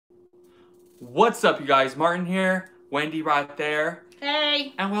What's up, you guys? Martin here, Wendy right there,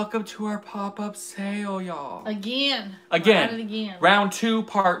 Hey! and welcome to our pop-up sale, y'all. Again. Again. We're at it again. Round 2,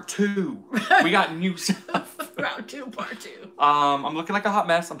 part 2. We got new stuff. Round 2, part 2. I'm looking like a hot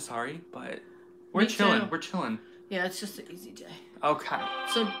mess. I'm sorry, but we're Me chilling. too. We're chilling. Yeah, it's just an easy day. Okay.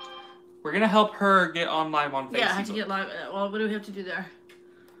 So, We're gonna help her get on live on Facebook. yeah, I have to get live. Well, what do we have to do there?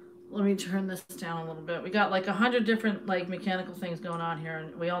 Let me turn this down a little bit. We got like 100 different like mechanical things going on here,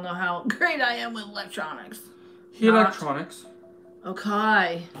 and we all know how great I am with electronics. Electronics.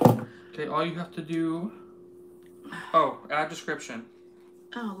 Okay. Okay, all you have to do. Oh, add description.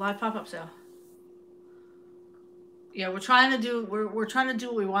 Oh, live pop-up sale. Yeah, we're trying to do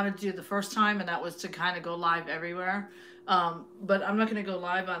what we wanted to do the first time, and that was to kind of go live everywhere. But I'm not going to go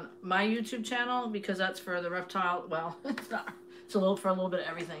live on my YouTube channel because that's for the reptile. Well, it's not. It's for a little bit of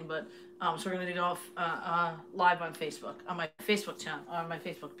everything. But so we're going to go live on Facebook, on my Facebook channel, on my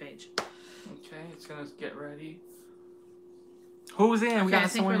Facebook page. Okay, it's gonna get ready. Who's in? Okay, I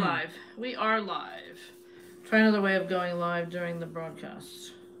think we're live. We are live. Try another way of going live during the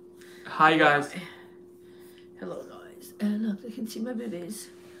broadcast. Hi, guys. Hello, guys. And look, I can see my babies.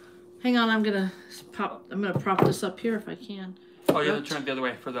 Hang on, I'm gonna prop this up here if I can. Oh, you have to turn it the other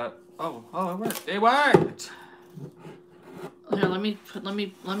way for that. Oh, it worked. It worked. Here, let me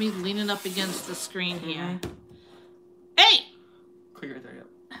lean it up against the screen here. Hey! Click right there. Yep.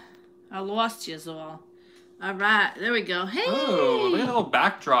 I lost you, Zoal. All right, there we go. Hey! Oh, look at the little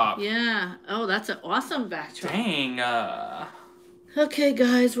backdrop. Yeah. Oh, that's an awesome backdrop. Dang. Okay,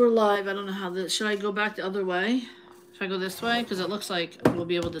 guys, we're live. I don't know how this. Should I go back the other way? Should I go this way? Because it looks like we'll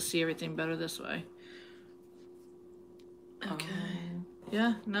be able to see everything better this way. Okay.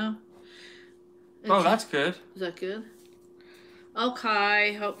 Yeah. No. Oh, that's good. Is that good?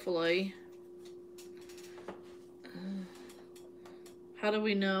 Okay. Hopefully. How do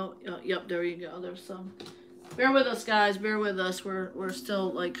we know? Oh, yep. There you go. There's some. Bear with us, guys. Bear with us. We're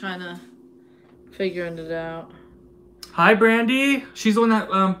still like kind of figuring it out. Hi, Brandy. She's the one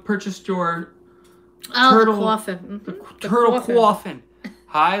that purchased your turtle coffin. Turtle coffin.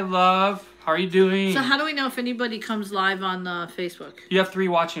 Hi, love. How are you doing? So how do we know if anybody comes live on Facebook? You have 3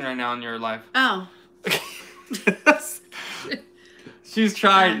 watching right now on your live. Oh. She's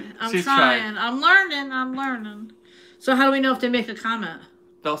trying. I'm trying. I'm learning. So how do we know if they make a comment?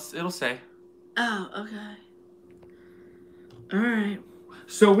 It'll say. Oh, okay. All right.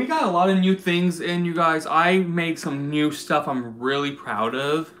 So we got a lot of new things in, you guys. I made some new stuff I'm really proud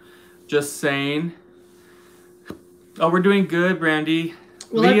of. Just saying. Oh, we're doing good, Brandy.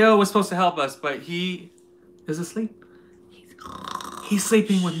 Well, Leo was supposed to help us, but he is asleep. He's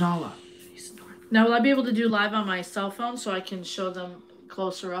sleeping with Nala. Now, will I be able to do live on my cell phone so I can show them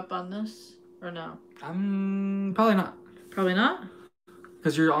closer up on this? Or no? Probably not. Probably not?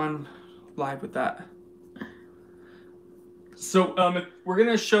 Because you're on live with that. So, we're going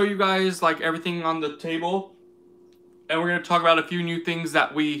to show you guys, like, everything on the table. And we're going to talk about a few new things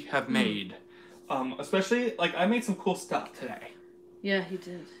that we have made. Especially, like, I made some cool stuff today. Yeah, he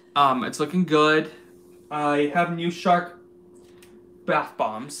did. It's looking good. I have new shark bath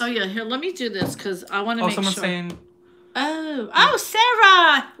bombs. Oh, yeah. Here, let me do this, because I want to make sure. Oh, someone's saying... Oh,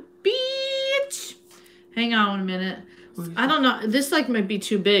 Sarah! Bitch! Hang on a minute. I don't know. This, like, might be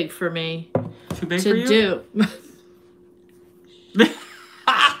too big for me. Too big for you? To do.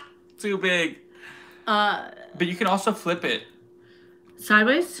 Too big. But you can also flip it.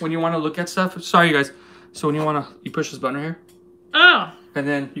 Sideways? When you want to look at stuff. Sorry, you guys. So when you want to... You push this button right here. Oh. And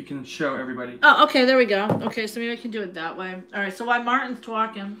then you can show everybody. Oh, okay. There we go. Okay, so maybe I can do it that way. All right. So while Martin's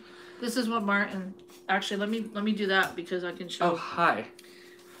talking, this is what Martin... Actually, let me do that because I can show... Oh, hi.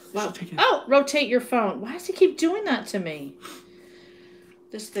 Wow. Oh, rotate your phone. Why does he keep doing that to me?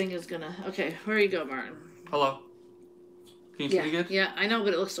 This thing is gonna... Okay, where you go, Martin? Hello. Can you see me good? Yeah, I know,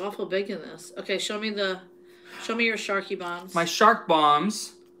 but it looks awful big in this. Okay, show me your Sharky bombs. My shark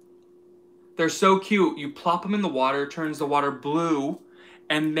bombs, they're so cute. You plop them in the water, it turns the water blue,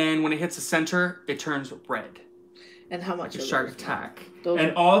 and then when it hits the center, it turns red. And how much? Shark Attack.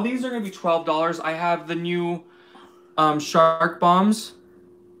 And all of these are going to be $12. I have the new shark bombs.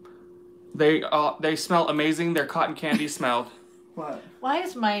 They smell amazing. They're cotton candy smelled. What? Why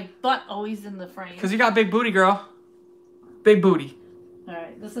is my butt always in the frame? Because you got big booty, girl. Big booty. All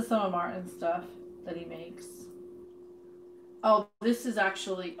right, this is some of Martin's stuff that he makes. Oh, this is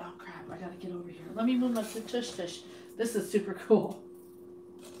actually... Oh, crap, I gotta get over here. Let me move my tush. This is super cool.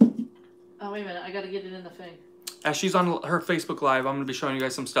 Oh, wait a minute, I gotta get it in the thing. As she's on her Facebook Live, I'm going to be showing you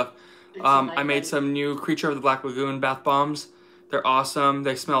guys some stuff. I made some new Creature of the Black Lagoon bath bombs. They're awesome.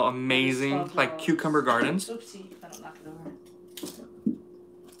 They smell amazing, like cucumber gardens. Oopsie, if I don't knock it over.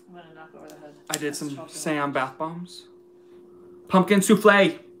 I'm going to knock over the head. I did some Sam bath bombs. Pumpkin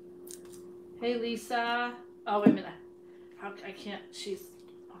souffle. Hey, Lisa. Oh, wait a minute. I can't. She's.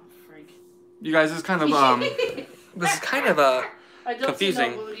 Oh, freak. You guys, this is kind of I don't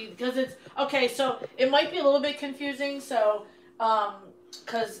confusing. Because it's okay. So it might be a little bit confusing. So,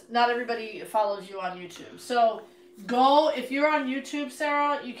 because not everybody follows you on YouTube. So go if you're on YouTube,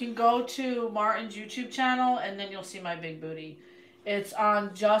 Sarah. You can go to Martin's YouTube channel, and then you'll see my big booty. It's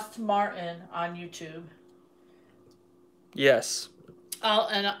on Just Martin on YouTube. Yes.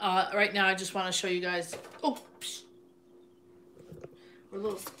 Right now I just want to show you guys. Oh, we're a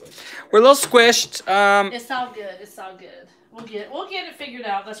little squished. We're a little squished. It's all good. It's all good. We'll get it figured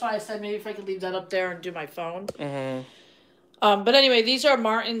out. That's why I said maybe if I could leave that up there and do my phone. Mm-hmm. But anyway, these are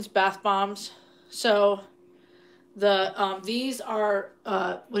Martin's bath bombs. So these are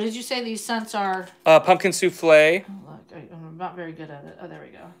what did you say? These scents are pumpkin souffle. Oh, look, I'm not very good at it. Oh, there we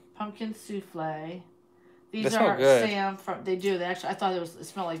go. Pumpkin souffle. They These smell are good. Sam from. They do. They actually. I thought it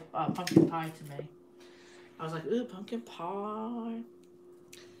smelled like pumpkin pie to me. I was like, ooh, pumpkin pie.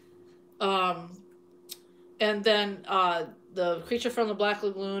 And then the Creature from the Black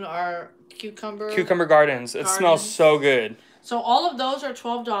Lagoon are Cucumber Gardens. It smells so good. So all of those are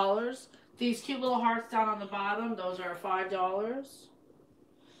 $12. These cute little hearts down on the bottom, those are $5.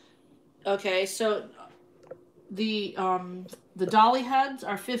 Okay, so the dolly heads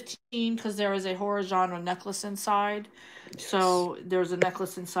are $15 because there is a horror genre necklace inside. Yes. So there's a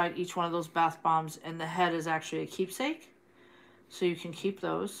necklace inside each one of those bath bombs, and the head is actually a keepsake, so you can keep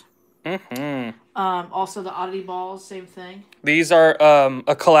those. Mm-hmm. Also the oddity balls, same thing. These are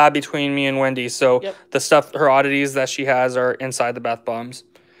a collab between me and Wendy. So yep. The stuff, her oddities that she has, are inside the bath bombs.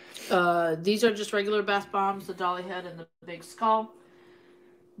 These are just regular bath bombs, the dolly head and the big skull.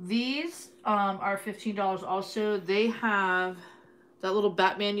 These are $15 also. They have that little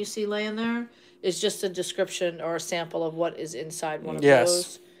Batman you see laying there is just a description or a sample of what is inside one of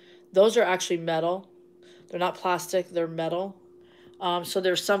those. Those are actually metal. They're not plastic, they're metal. So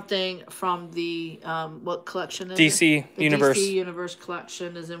there's something from the what collection is DC it? The Universe. DC Universe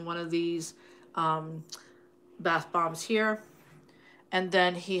collection is in one of these bath bombs here. And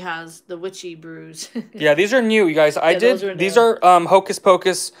then he has the witchy brews. Yeah, these are new, you guys. These are Hocus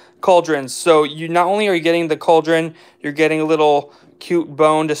Pocus cauldrons. So you not only are you getting the cauldron, you're getting a little cute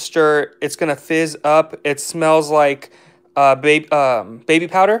bone to stir. It's gonna fizz up. It smells like baby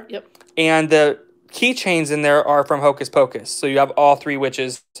powder. Yep. And the keychains in there are from Hocus Pocus. So you have all three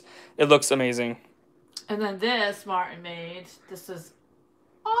witches. It looks amazing. And then this Martin made. This is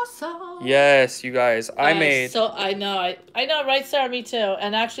awesome. Yes, you guys. I know, right, Sarah? Me too.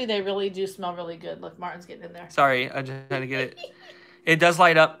 And actually, they really do smell really good. Look, Martin's getting in there. Sorry, I just had to get it. It does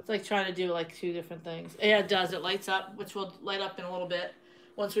light up. It's like trying to do like two different things. Yeah, it does. It lights up, which will light up in a little bit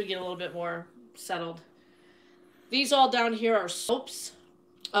once we get a little bit more settled. These all down here are soaps.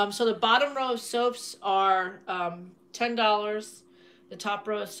 So the bottom row of soaps are $10. The top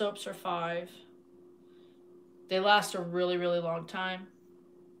row of soaps are $5. They last a really, really long time.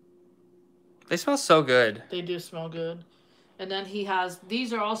 They smell so good. They do smell good. And then he has,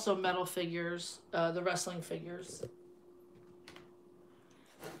 these are also metal figures, the wrestling figures.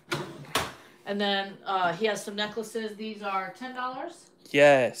 And then he has some necklaces. These are $10.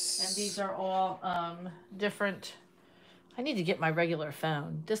 Yes. And these are all different. I need to get my regular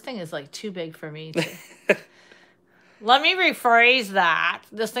phone. This thing is like too big for me. Let me rephrase that.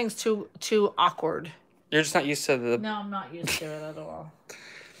 This thing's too awkward. You're just not used to the... No, I'm not used to it at all.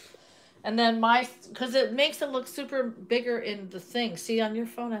 And then because it makes it look super bigger in the thing. See, on your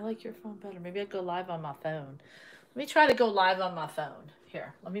phone, I like your phone better. Maybe I'd go live on my phone. Let me try to go live on my phone.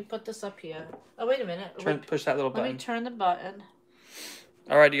 Here, let me put this up here. Oh, wait a minute. Push that little button. Let me turn the button.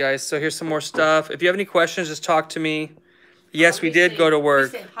 All right, you guys. So here's some more stuff. If you have any questions, just talk to me. Yes, we did go to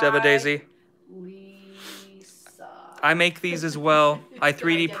work, Deva Daisy. Lisa. I make these as well. I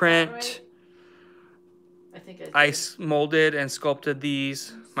 3D print. I molded and sculpted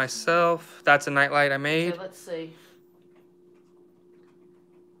these myself. That's a nightlight I made. Okay, let's see.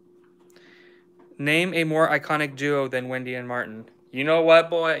 Name a more iconic duo than Wendy and Martin. You know what,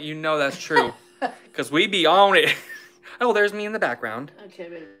 boy? You know that's true. Because we be on it. Oh, there's me in the background. Okay,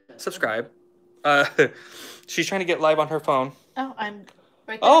 wait a minute. Subscribe. She's trying to get live on her phone. Oh, I'm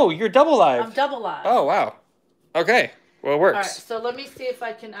right there. Oh, you're double live. I'm double live. Oh, wow. Okay. Well, it works. All right, so let me see if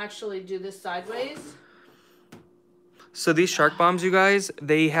I can actually do this sideways. So these shark bombs, you guys,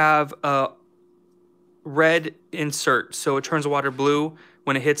 they have a red insert. So it turns the water blue.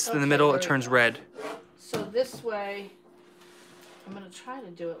 When it hits in the middle, it turns red. So this way, I'm going to try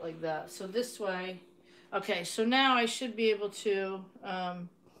to do it like that. So this way. Okay, so now I should be able to,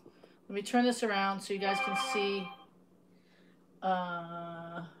 Let me turn this around so you guys can see.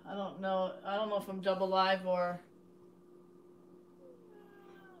 I don't know. I don't know if I'm double live or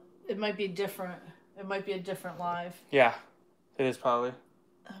it might be different. It might be a different live. Yeah, it is probably.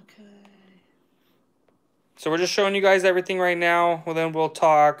 Okay. So we're just showing you guys everything right now. Well, then we'll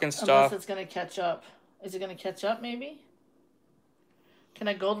talk and stuff. Unless it's gonna catch up. Is it gonna catch up? Maybe. Can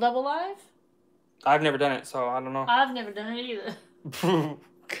I go double live? I've never done it, so I don't know. I've never done it either.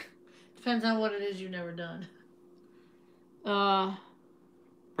 Depends on what it is you've never done.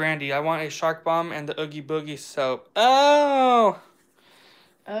 Brandy, I want a shark bomb and the Oogie Boogie soap. Oh!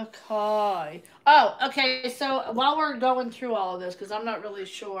 Okay. Oh, okay. So while we're going through all of this, because I'm not really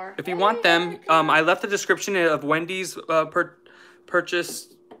sure. If you want them, I left the description of Wendy's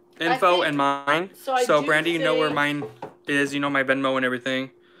purchase info and mine. So Brandy, you know where mine is. You know my Venmo and everything.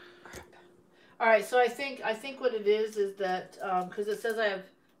 All right. So I think what it is that because it says I have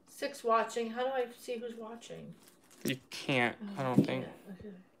 6 watching. How do I see who's watching? You can't. I don't think. Okay.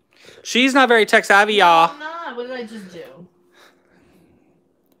 She's not very tech savvy, y'all. I'm not. What did I just do?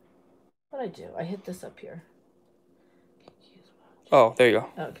 What did I do? I hit this up here. Oh, there you go.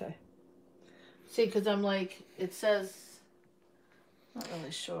 Okay. See, because I'm like, it says, not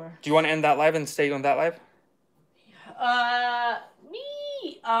really sure. Do you want to end that live and stay on that live?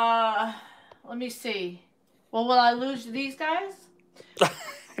 Let me see. Well, will I lose these guys?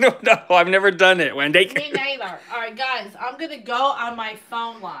 I don't know. I've never done it, Wendy. Me neither. All right, guys, I'm going to go on my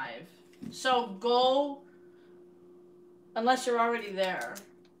phone live. So go, unless you're already there.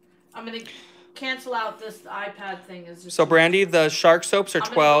 I'm going to cancel out this iPad thing. So, Brandy, the shark soaps are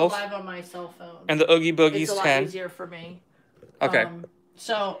 12. I'm going to go live on my cell phone. And the Oogie Boogie's 10. It's a lot easier for me. Okay.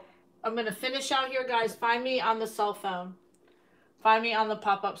 So, I'm going to finish out here, guys. Find me on the cell phone. Find me on the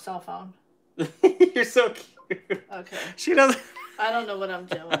pop-up cell phone. You're so cute. Okay. She doesn't... I don't know what I'm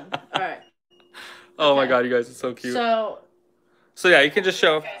doing. All right. Oh, my God, you guys are so cute. So yeah, you can just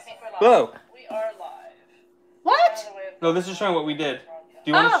show... Whoa. We are live. What? No, this is showing what we did.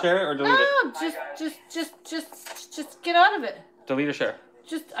 Do you want to share it or delete it? Just get out of it. Delete or share?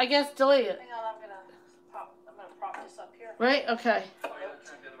 Just, I guess, delete it. Hang on, I'm gonna prop this up here. Right? Okay.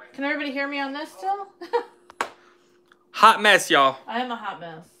 Can everybody hear me on this still? Hot mess, y'all. I am a hot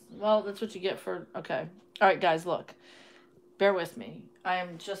mess. Well, that's what you get for... Okay. All right, guys, look. Bear with me. I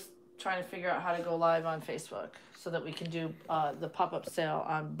am just trying to figure out how to go live on Facebook so that we can do the pop-up sale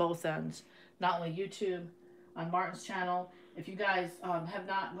on both ends. Not only YouTube, on Martin's channel. If you guys have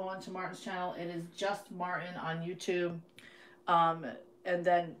not gone to Martin's channel, it is just Martin on YouTube. And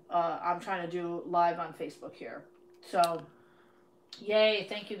then I'm trying to do live on Facebook here. So, yay.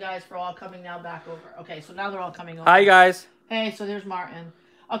 Thank you guys for all coming now back over. Okay, so now they're all coming over. Hi, guys. Hey, so there's Martin.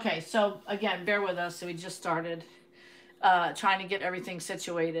 Okay, so again, bear with us. So we just started trying to get everything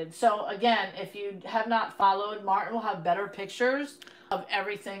situated. So again, if you have not followed, Martin will have better pictures of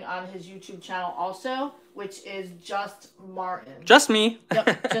everything on his YouTube channel also, which is just Martin. Just me.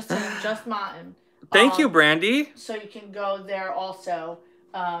 Yep, just Martin. Thank you, Brandy. So you can go there also.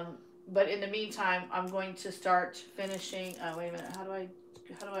 But in the meantime, I'm going to start finishing. Wait a minute. How do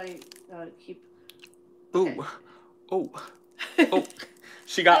I keep? Okay. Ooh. Oh.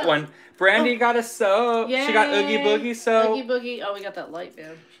 She got one. Brandy got a soap. Yay. She got Oogie Boogie soap. Oogie Boogie. Oh, we got that light,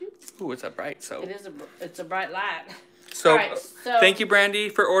 man. Ooh, it's a bright soap. It's a bright light. So, right, thank you, Brandy,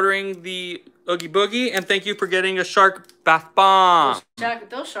 for ordering the Oogie Boogie, and thank you for getting a shark bath bomb.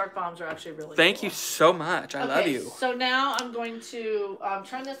 Those shark bombs are actually really Thank cool. you so much. I love you. So now I'm going to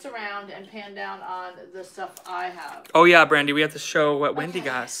turn this around and pan down on the stuff I have. Oh, yeah, Brandy, we have to show what Wendy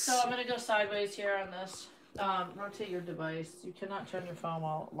got. So I'm going to go sideways here on this. Rotate your device. You cannot turn your phone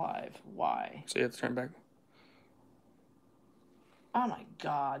while live. Why? So you have to turn back. Oh, my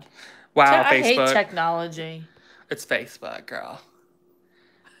God. Wow, Facebook. I hate technology. It's Facebook, girl.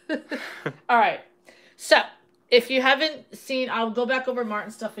 All right. So, if you haven't seen, I'll go back over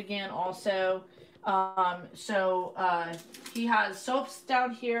Martin's stuff again also. He has soaps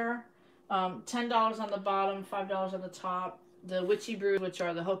down here, $10 on the bottom, $5 on the top. The Witchy Brew, which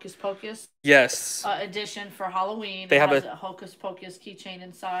are the Hocus Pocus edition for Halloween. They have a Hocus Pocus keychain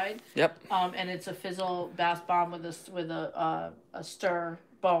inside. Yep. And it's a fizzle bath bomb with a stir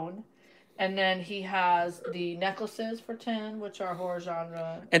bone. And then he has the necklaces for 10, which are horror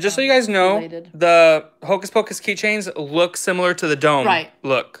genre. And just so you guys know, the Hocus Pocus keychains look similar to the dome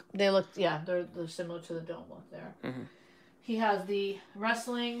look. They look, yeah, they're similar to the dome look there. Mm-hmm. He has the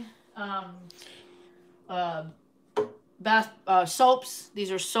wrestling soaps.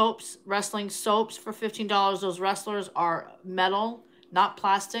 These are soaps, wrestling soaps for $15. Those wrestlers are metal, not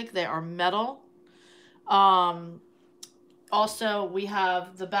plastic. They are metal. Also, we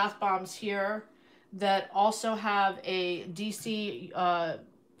have the bath bombs here that also have a DC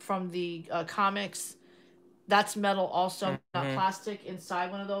from the comics. That's metal also, not plastic,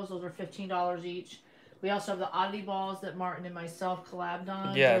 inside one of those. Those are $15 each. We also have the oddity balls that Martin and myself collabed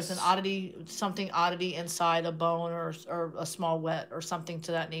on. Yes. There's an oddity inside a bone or a small wet or something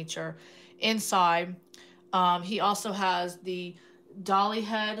to that nature inside. He also has the dolly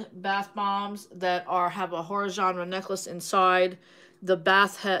head bath bombs that have a horizontal necklace inside. The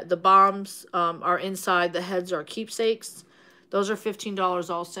bombs are inside. The heads are keepsakes. Those are $15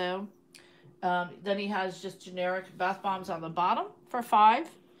 also. Then he has just generic bath bombs on the bottom for $5.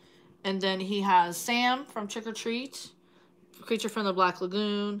 And then he has Sam from Trick or Treat, Creature from the Black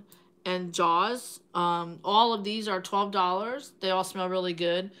Lagoon, and Jaws. All of these are $12. They all smell really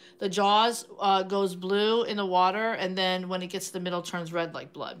good. The Jaws goes blue in the water, and then when it gets to the middle, turns red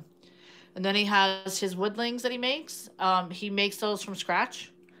like blood. And then he has his woodlings that he makes. He makes those from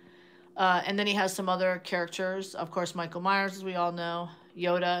scratch. And then he has some other characters. Of course, Michael Myers, as we all know.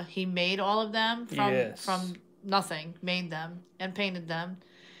 Yoda. He made all of them from nothing. Made them and painted them.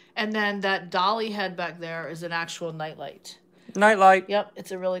 And then that dolly head back there is an actual nightlight. Nightlight. Yep,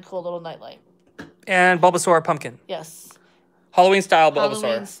 it's a really cool little nightlight. And Bulbasaur pumpkin. Yes. Halloween style Bulbasaur.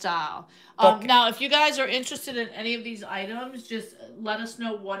 Halloween style. Now, if you guys are interested in any of these items, just let us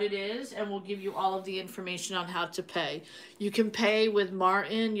know what it is, and we'll give you all of the information on how to pay. You can pay with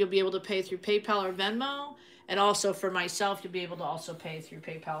Martin. You'll be able to pay through PayPal or Venmo. And also for myself, you'll be able to also pay through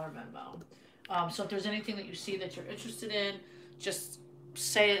PayPal or Venmo. So if there's anything that you see that you're interested in, just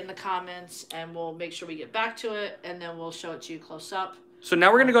say it in the comments, and we'll make sure we get back to it, and then we'll show it to you close up. So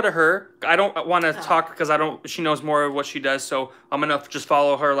now we're going to go to her. I don't want to talk because she knows more of what she does. So I'm going to just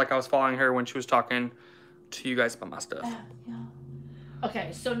follow her like I was following her when she was talking to you guys about my stuff. Yeah.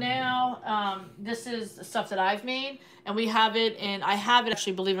 Okay, so now this is stuff that I've made, and I have it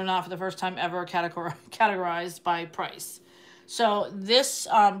actually, believe it or not, for the first time ever categorized by price. So this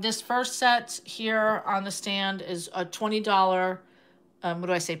first set here on the stand is a $20,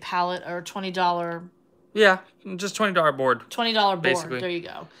 pallet, or $20. Yeah, just $20 board. $20 board. Basically. There you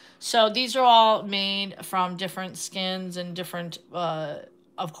go. So these are all made from different skins and different,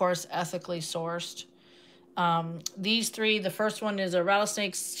 of course, ethically sourced. These three, the first one is a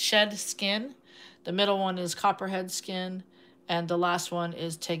rattlesnake shed skin. The middle one is copperhead skin. And the last one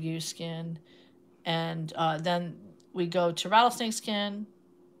is tegu skin. And then we go to rattlesnake skin.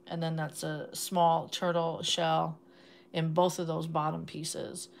 And then that's a small turtle shell in both of those bottom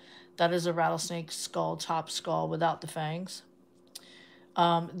pieces. That is a rattlesnake skull, top skull without the fangs.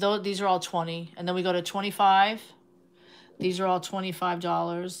 These are all $20. And then we go to $25. These are all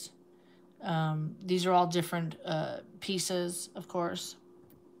 $25. These are all different pieces, of course.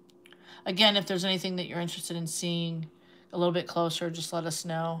 Again, if there's anything that you're interested in seeing a little bit closer, just let us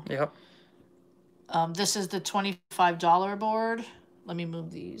know. Yep. This is the $25 board. Let me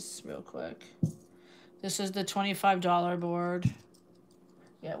move these real quick. This is the $25 board.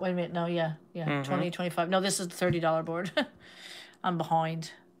 Yeah, wait a minute. No, yeah. 20, 25. No, this is the $30 board. I'm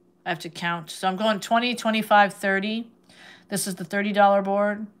behind. I have to count. So I'm going 20, 25, 30. This is the $30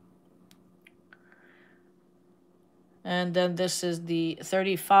 board. And then this is the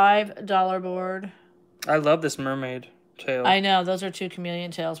 $35 board. I love this mermaid tail. I know. Those are two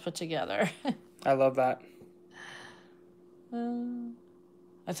chameleon tails put together. I love that.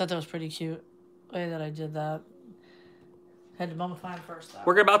 I thought that was pretty cute. The way that I did that. Had to mummify them first, though.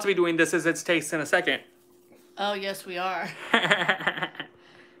 We're about to be doing This Is Its Taste in a second. Oh, yes, we are. We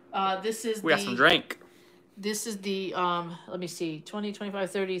have some drink. This is the, let me see, 20,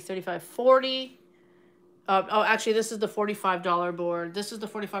 25, 30, 35, 40. Actually, this is the $45 board. This is the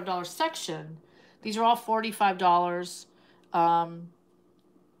 $45 section. These are all $45.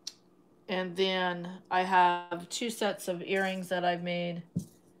 And then I have two sets of earrings that I've made.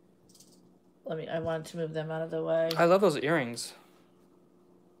 I wanted to move them out of the way. I love those earrings.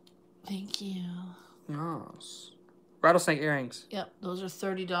 Thank you. Nice. Rattlesnake earrings. Yep, those are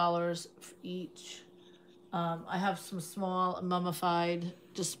 $30 for each. I have some small mummified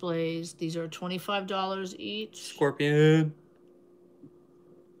displays. These are $25 each. Scorpion.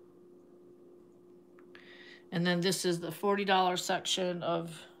 And then this is the $40 section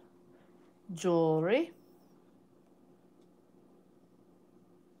of jewelry.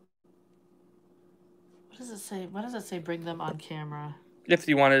 What does it say? What does it say? Bring them on camera. If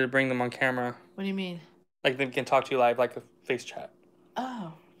you wanted to bring them on camera. What do you mean? Like they can talk to you live, like a face chat.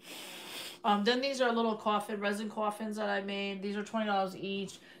 Oh. Then these are little resin coffins that I made. These are $20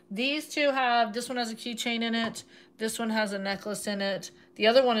 each. These two this one has a keychain in it. This one has a necklace in it. The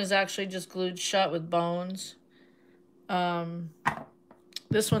other one is actually just glued shut with bones.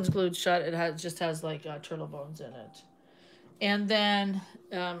 This one's glued shut. It just has like turtle bones in it. And then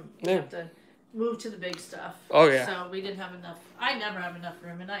we have to move to the big stuff. Oh, yeah. So we didn't have enough. I never have enough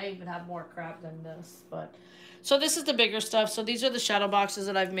room, and I even have more crap than this. But so this is the bigger stuff. So these are the shadow boxes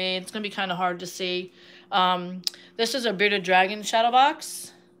that I've made. It's gonna be kind of hard to see. This is a bearded dragon shadow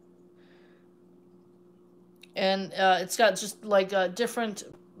box, and it's got just like different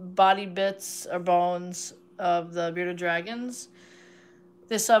body bits or bones of the bearded dragons.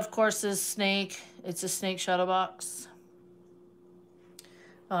 This, of course, is snake. It's a snake shadow box.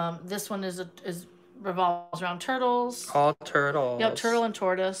 This one is revolves around turtles. All turtles. Yep, turtle and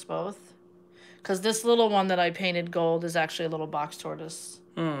tortoise both. Because this little one that I painted gold is actually a little box tortoise.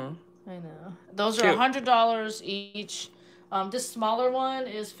 Hmm. I know. Those are $100 each. This smaller one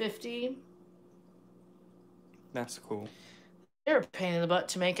is $50. That's cool. They're a pain in the butt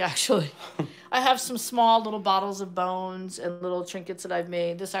to make, actually. I have some small little bottles of bones and little trinkets that I've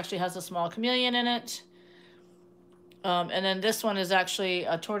made. This actually has a small chameleon in it. And then this one is actually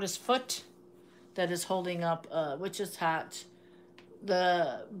a tortoise foot that is holding up a witch's hat.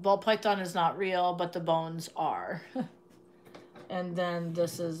 The ball python is not real, but the bones are. And then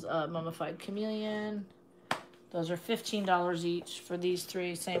this is a mummified chameleon. Those are $15 each for these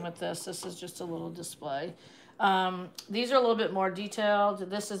three. Same with this. This is just a little display. These are a little bit more detailed.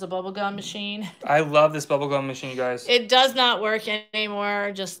 This is a bubblegum machine. I love this bubblegum machine, you guys. It does not work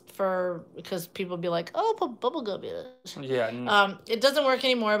anymore because people be like, oh, put bubblegum in it. Yeah. It doesn't work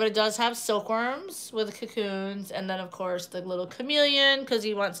anymore, but it does have silkworms with cocoons. And then, of course, the little chameleon because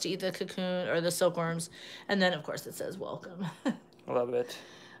he wants to eat the cocoon or the silkworms. And then, of course, it says welcome. I love it.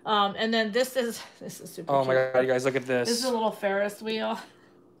 And then this is super Oh, cute. my God, you guys, look at this. This is a little Ferris wheel.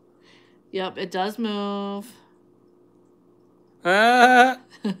 Yep, it does move.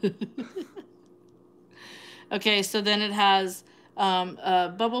 Okay, so then it has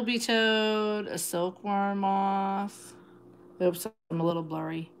a bumblebee toad, a silkworm moth. Oops, I'm a little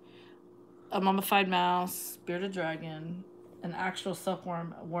blurry. A mummified mouse, bearded dragon, an actual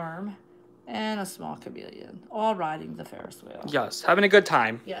silkworm worm, and a small chameleon, all riding the Ferris wheel. Yes, having a good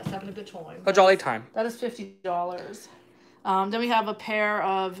time. Yes, having a good time. A jolly time. That is $50. Then we have a pair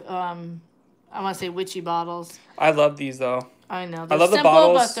of I want to say witchy bottles. I love these though. I know. I love simple, the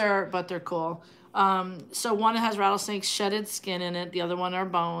bottles, but they're cool. So one has rattlesnake shedded skin in it. The other one are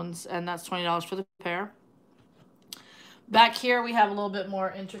bones, and that's $20 for the pair. Back here we have a little bit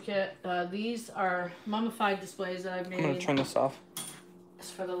more intricate. These are mummified displays that I've made. I'm gonna turn this off. It's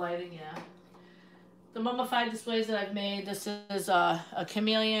for the lighting, yeah. The mummified displays that I've made. This is a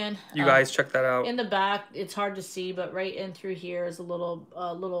chameleon. You guys check that out. In the back, it's hard to see, but right in through here is a little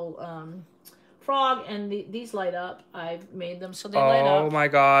frog, and these light up. I've made them so they light up. Oh my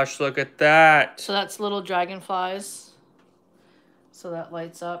gosh, look at that. So that's little dragonflies. So that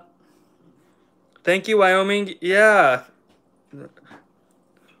lights up. Thank you, Wyoming. Yeah.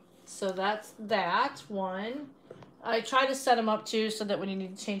 So that's that one. I try to set them up too so that when you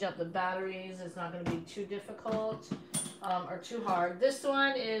need to change out the batteries, it's not going to be too difficult or too hard. This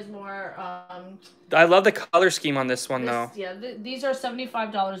one is more... I love the color scheme on this one, though. Yeah, these are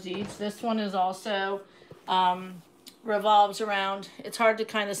 $75 each. This one is also revolves around. It's hard to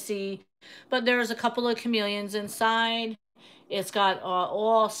kind of see, but there's a couple of chameleons inside. It's got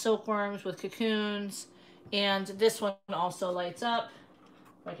all silkworms with cocoons, and this one also lights up.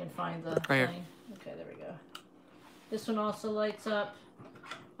 If I can find the right thing. Okay, there we go. This one also lights up.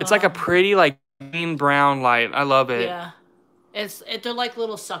 It's like a pretty, like, green brown light. I love it. Yeah. They're like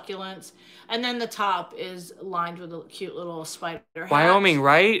little succulents. And then the top is lined with a cute little spider hat. Wyoming,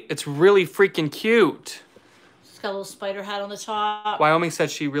 right? It's really freaking cute. It's got a little spider hat on the top. Wyoming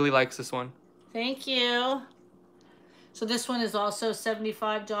said she really likes this one. Thank you. So this one is also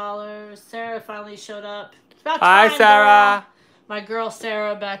 $75. Sarah finally showed up. It's about Hi, time, Sarah. girl. My girl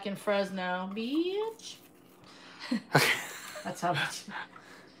Sarah back in Fresno. Bitch. That's how much.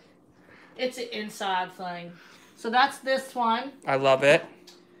 It's an inside thing. So that's this one. I love it.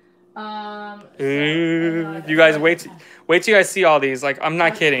 So, you guys wait till you guys see all these. Like, I'm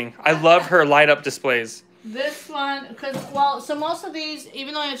not kidding. I love her light up displays. This one, so most of these,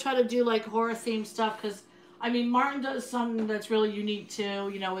 even though I try to do like horror themed stuff, because I mean Martin does something that's really unique too,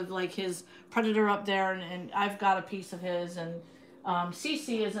 you know, with like his Predator up there, and I've got a piece of his, and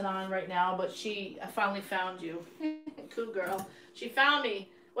Cece isn't on right now, but I finally found you. Cool girl. She found me.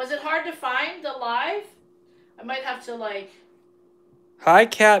 Was it hard to find the live? I might have to like... Hi,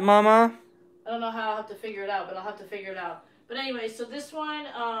 cat mama. I don't know how I'll have to figure it out, but I'll have to figure it out. But anyway, so this one,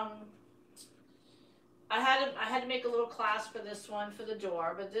 I had to make a little clasp for this one for the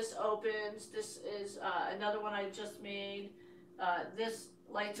door, but this opens. This is another one I just made. This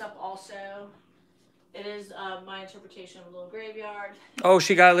lights up also. It is my interpretation of a little graveyard. Oh,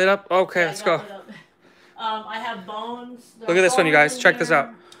 she got it lit up? Okay, Yeah, let's go. I have bones. Look at this one, you guys. Check this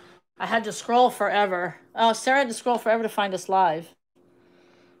out. I had to scroll forever. Oh, Sarah had to scroll forever to find us live.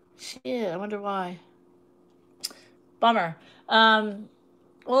 Shit, I wonder why. Bummer.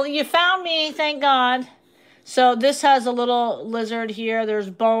 Well, you found me, thank God. So this has a little lizard here. There's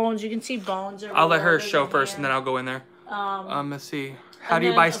bones. You can see bones. I'll let her show first, and then I'll go in there. Let's see. How do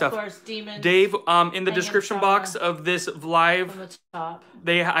you buy stuff? Of course, demons. Dave, in the description box of this live, On the top.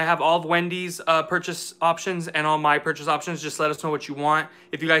 I have all of Wendy's purchase options and all my purchase options. Just let us know what you want.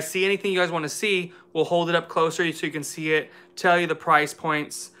 If you guys see anything you guys want to see, we'll hold it up closer so you can see it, tell you the price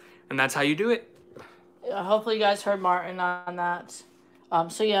points, and that's how you do it. Hopefully you guys heard Martin on that.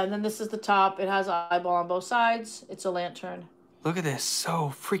 So yeah, and then this is the top. It has an eyeball on both sides. It's a lantern. Look at this.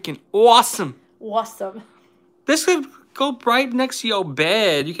 So freaking awesome. Awesome. This could go right next to your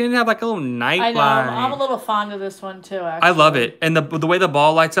bed. You can have like a little night I know. light. I'm a little fond of this one too, actually. I love it. And the way the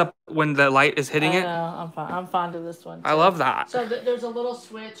ball lights up when the light is hitting it. I'm fond of this one too. I love that. So there's a little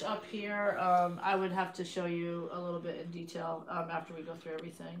switch up here. I would have to show you a little bit in detail after we go through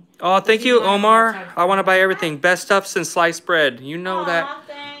everything. Oh, thank you, Omar. I want to buy everything. Best stuff since sliced bread. You know that.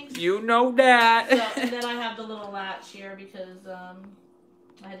 Thanks. You know that. So, and then I have the little latch here because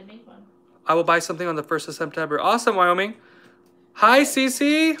I had to make one. I will buy something on the 1st of September. Awesome, Wyoming. Hi,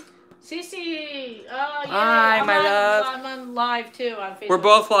 Cece. Cece. Oh, yeah. Hi, my love. I'm on live too on Facebook. We're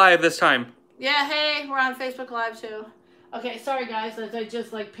both live this time. Yeah, hey, we're on Facebook Live too. Okay, sorry guys, I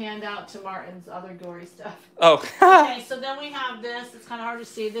just like panned out to Martin's other gory stuff. Oh. Okay, so then we have this. It's kind of hard to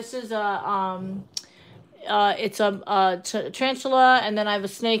see. This is it's a tarantula, and then I have a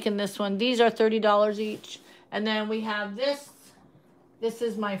snake in this one. These are $30 each. And then we have this. This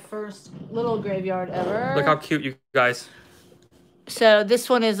is my first little graveyard ever. Look how cute you guys. So this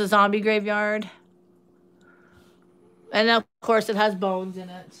one is a zombie graveyard. And of course it has bones in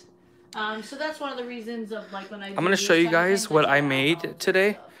it. So that's one of the reasons of like when I'm going to show you guys what I made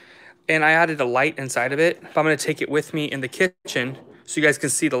today. And I added a light inside of it. But I'm going to take it with me in the kitchen so you guys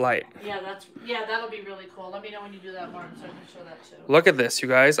can see the light. Yeah, that'll be really cool. Let me know when you do that, Martin, so I can show that too. Look at this, you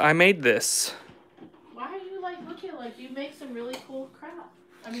guys. I made this. Why are you like looking like you make some really cool crap?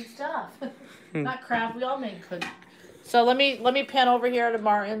 I mean stuff. Not crap. We all make good. So let me pan over here to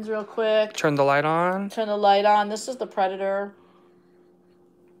Martin's real quick. Turn the light on. Turn the light on. This is the Predator.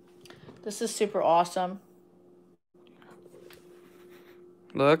 This is super awesome.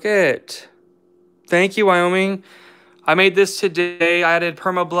 Look it. Thank you, Wyoming. I made this today. I added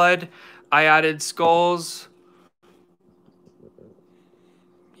permablood. I added skulls.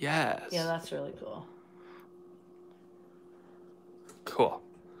 Yes. Yeah, that's really cool. Cool.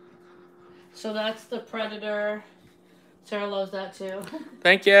 So that's the Predator. Sarah loves that too.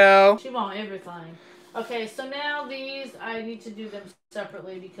 Thank you. She won't everything. Okay, so now these, I need to do them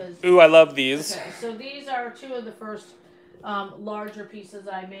separately because... Ooh, I love these. Okay, so these are two of the first larger pieces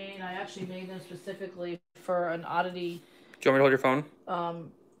I made. I actually made them specifically for an oddity. Do you want me to hold your phone?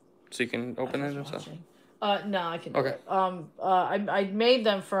 So you can open it and stuff? No, I can do Okay. it. I made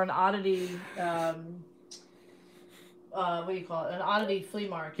them for an oddity... what do you call it? An oddity flea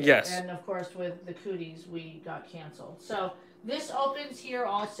market. Yes. And of course, with the cooties, we got canceled. So this opens here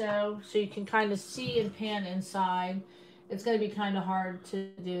also, so you can kind of see and pan inside. It's going to be kind of hard to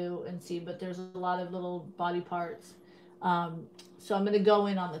do and see, but there's a lot of little body parts. So I'm going to go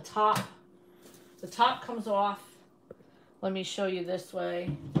in on the top. The top comes off. Let me show you this way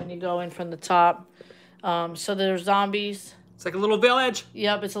when you go in from the top. So there's zombies. It's like a little village.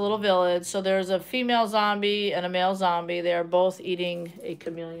 Yep, it's a little village. So there's a female zombie and a male zombie. They are both eating a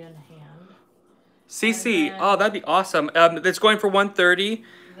chameleon hand. CC. Oh, that'd be awesome. It's going for $130.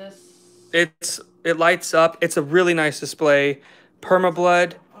 It lights up. It's a really nice display.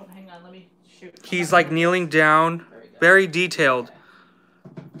 Permablood. Oh, hang on. Let me shoot. He's like kneeling down. Very detailed.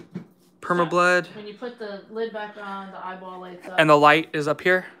 Permablood. When you put the lid back on, the eyeball lights up. And the light is up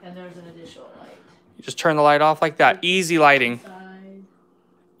here. And there's an additional light. You just turn the light off like that. Easy lighting. Inside.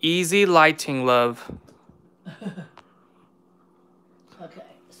 Easy lighting, love. Okay,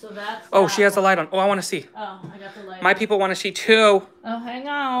 so that's. Oh, that she has the one. light on. Oh, I want to see. Oh, I got the light. My on. people want to see too. Oh, hang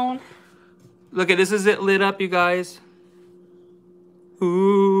on. Look at this. Is it lit up, you guys?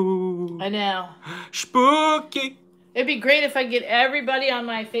 Ooh. I know. Spooky. It'd be great if I get everybody on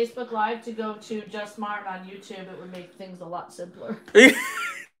my Facebook Live to go to Just Martin on YouTube. It would make things a lot simpler.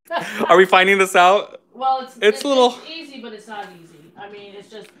 Are we finding this out? Well, it's a little- easy, but it's not easy. I mean, it's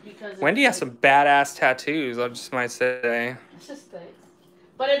just because. Wendy has some badass tattoos, I just might say. It's just things.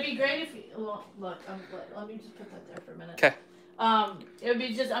 But it'd be great if you, well, look, let me just put that there for a minute. Okay. It would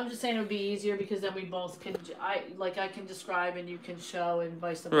be just, I'm just saying it would be easier because then we both can, I can describe and you can show and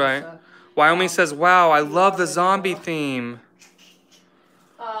vice versa. Right. Wyoming says, wow, I love the zombie theme.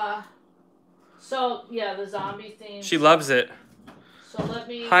 So, yeah, the zombie theme. She loves it. So let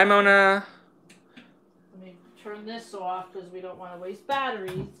me. Hi, Mona. Let me turn this off because we don't want to waste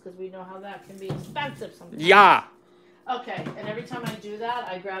batteries because we know how that can be expensive sometimes. Yeah. Okay, and every time I do that,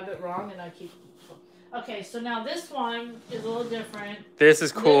 I grab it wrong and I keep. Okay, so now this one is a little different. This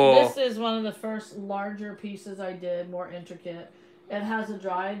is cool. This is one of the first larger pieces I did, more intricate. It has a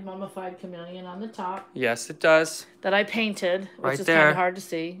dried mummified chameleon on the top. Yes, it does. That I painted, which right is there. kind of hard to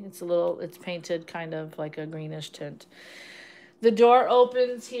see. It's painted kind of like a greenish tint. The door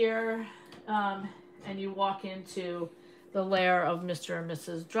opens here, and you walk into the lair of Mr. and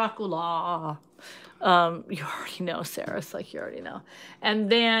Mrs. Dracula. You already know, Sarah. It's like you already know. And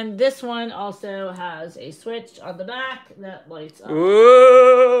then this one also has a switch on the back that lights up.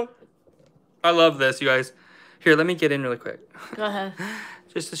 Ooh. I love this, you guys. Here, let me get in really quick. Go ahead.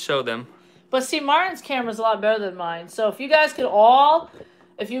 Just to show them. But see, Martin's camera's a lot better than mine. So if you guys could all,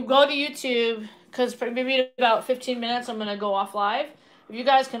 if you go to YouTube, because maybe in about 15 minutes I'm going to go off live. If you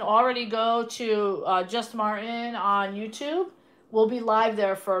guys can already go to Just Martin on YouTube, we'll be live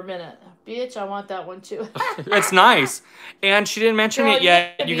there for a minute. Bitch, I want that one too. It's nice. And she didn't mention it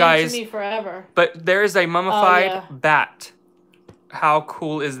yet, you guys. Me forever. But there is a mummified bat. How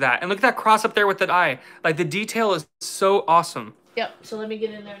cool is that? And look at that cross up there with that eye. Like, the detail is so awesome. Yep. So let me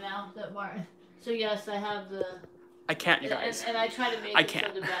get in there now. That Martin. So yes, I have the. I can't, you guys. And I try to make. I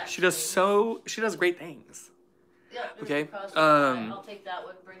can't. She does great things. Yep. Okay. I'll take that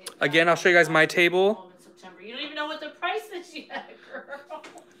one. Bring it. Again, I'll show you guys my table. You don't even know what the price is yet, girl.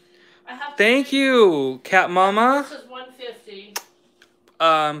 Thank you, Cat Mama. This is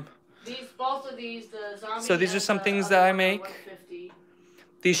 $150. Both of these, the zombie. So these are some things that I make. $150.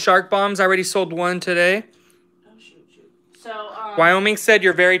 These shark bombs, I already sold one today. Oh shoot. So Wyoming said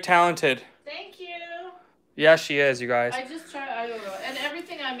you're very talented. Thank you. Yeah, she is, you guys. I just try. I don't know. And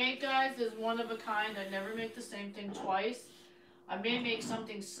everything I make, guys, is one of a kind. I never make the same thing twice. I may make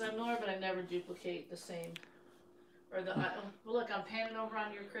something similar, but I never duplicate the same. Or the look, I'm panning over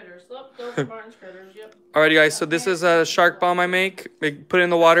on your critters. Look, those are Martin's critters. Yep. Alrighty, guys. So this is a shark bomb I make. I put it in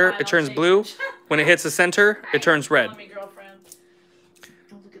the water. It turns blue. When it hits the center, it turns red. Love me, girlfriend.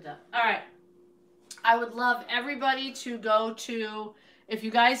 Oh, look at that. All right. I would love everybody to go to, if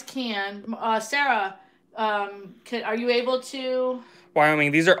you guys can, Sarah. Are you able to?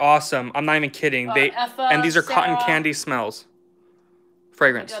 Wyoming, these are awesome. I'm not even kidding. And these are Sarah. cotton candy smells.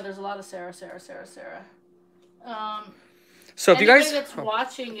 Fragrance. Oh my God, there's a lot of Sarah. So if you guys that's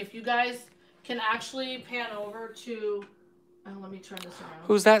watching, if you guys can actually pan over to, let me turn this around.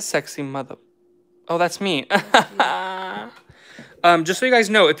 Who's that sexy mother? Oh, that's me. Just so you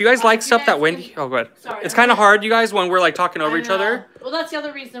guys know, if you guys like stuff that Wendy, oh, go ahead. Sorry, it's kind of hard, you guys, when we're like talking over each other. Well, that's the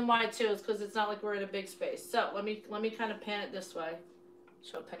other reason why too, is because it's not like we're in a big space. So let me kind of pan it this way.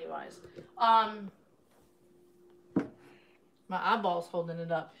 Show Pennywise. My eyeball's holding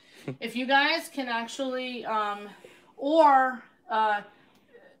it up. If you guys can actually,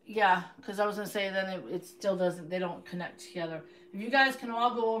 yeah, because I was gonna say then it still doesn't. They don't connect together. If you guys can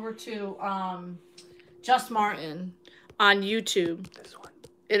all go over to Just Martin on YouTube. This one.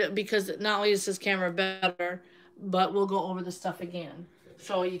 Because not only is his camera better, but we'll go over the stuff again,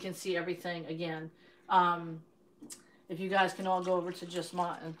 so you can see everything again. If you guys can all go over to Just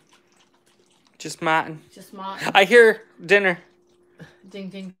Martin. Just Martin. Just Martin. I hear dinner. Ding,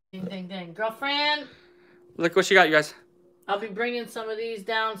 ding, ding, ding, ding. Girlfriend. Look what she got, you guys. I'll be bringing some of these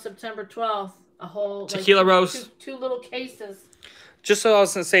down September 12th. A whole tequila rose. Two little cases. Just so I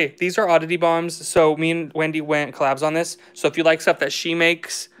was going to say, these are oddity bombs. So me and Wendy went collabs on this. So if you like stuff that she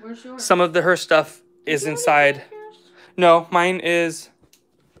makes, where's yours? Some of her stuff is inside. No, mine is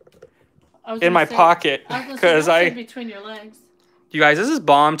in my pocket. Because between your legs. You guys, this is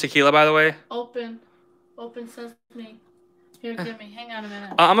bomb tequila, by the way. Open sesame. Here, give me. Hang on a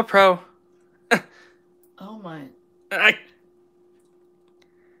minute. I'm a pro. Oh my. Can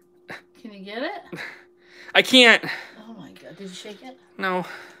you get it? I can't. Oh my God. Did you shake it? No.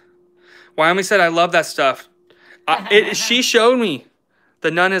 Wyoming said I love that stuff. She showed me.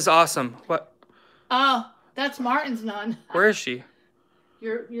 The nun is awesome. What? Oh, that's Martin's nun. Where is she?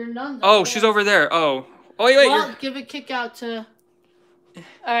 Your nun's Oh, she's over there. Oh. Oh, wait. Well, give a kick out to...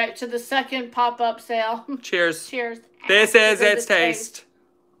 All right, to the second pop-up sale. Cheers. Cheers. This is its taste.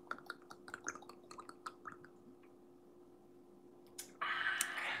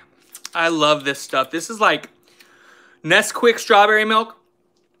 I love this stuff. This is like Nesquik strawberry milk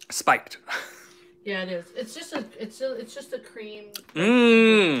spiked. Yeah, it is. It's just a cream.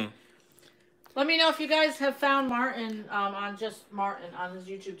 Mmm. Let me know if you guys have found Martin on just Martin on his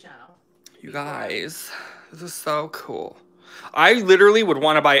YouTube channel. You guys, this is so cool. I literally would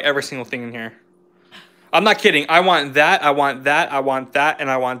want to buy every single thing in here. I'm not kidding. I want that, I want that, I want that, and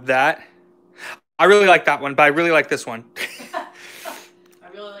I want that. I really like that one, but I really like this one. I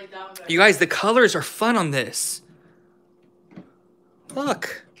really like that one better. You guys, the colors are fun on this.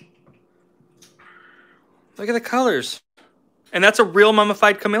 Look. Look at the colors. And that's a real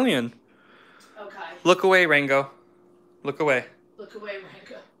mummified chameleon. Okay. Look away, Rango. Look away. Look away,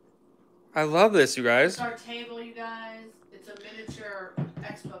 Rango. I love this, you guys. It's our table, you guys. It's a miniature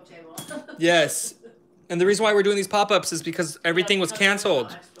expo table. Yes. And the reason why we're doing these pop-ups is because everything was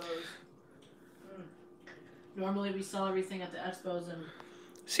canceled. Normally we sell everything at the expos and...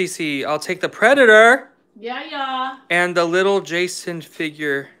 Cece, I'll take the Predator. Yeah. And the little Jason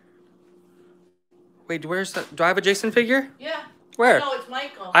figure. Wait, where's that? Do I have a Jason figure? Yeah. Where? No, it's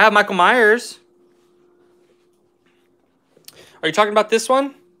Michael. I have Michael Myers. Are you talking about this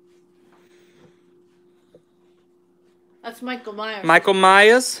one? That's Michael Myers. Michael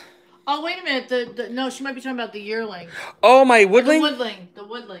Myers? Oh, wait a minute. No, she might be talking about the yearling. Oh, my woodling? The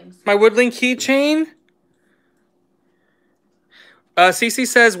woodlings. My woodling keychain? Cece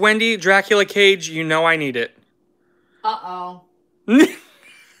says, Wendy, Dracula cage, you know I need it. Uh-oh.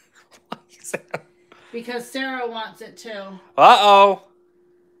 Because Sarah wants it too. Uh-oh.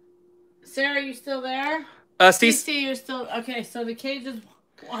 Sarah, you still there? Cece, you're still... Okay, so the cage is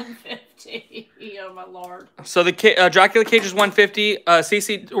 $150. Oh, my Lord. so the Dracula cage is $150.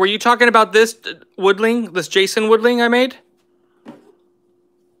 Cece, were you talking about this woodling? This Jason woodling I made?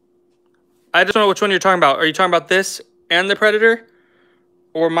 I just don't know which one you're talking about. Are you talking about this and the Predator?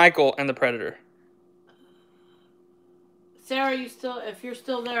 Or Michael and the Predator? Sarah, if you're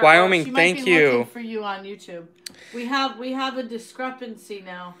still there, Wyoming, she might thank be you. looking for you on YouTube. We have a discrepancy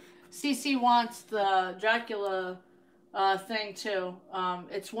now. Cece wants the Dracula thing too.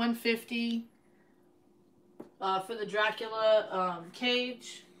 It's $150 for the Dracula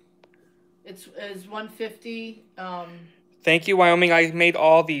cage. It's $150. Thank you, Wyoming. I made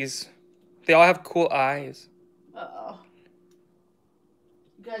all these. They all have cool eyes. Uh-oh.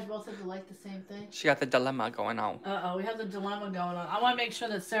 You guys both have to like the same thing? She got the dilemma going on. Uh-oh, we have the dilemma going on. I want to make sure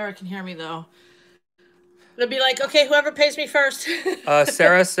that Sarah can hear me, though. It'll be like, okay, whoever pays me first.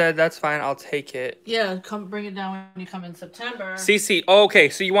 Sarah said, that's fine. I'll take it. Yeah, come bring it down when you come in September. Cece, oh, okay.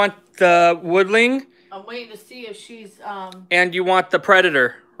 So you want the woodling? I'm waiting to see if she's, And you want the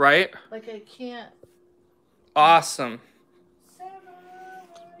Predator, right? like I can't. Awesome. Sarah.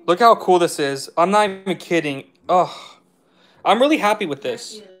 Look how cool this is. I'm not even kidding. Oh, I'm really happy with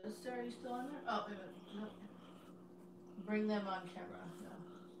this. Yeah, Sarah, you still on there? Oh, wait a minute. No. Bring them on camera.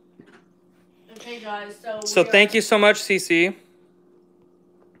 No. Okay, guys, So thank you so much, Cece.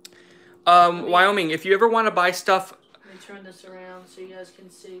 Wyoming, if you ever want to buy stuff... Let me turn this around so you guys can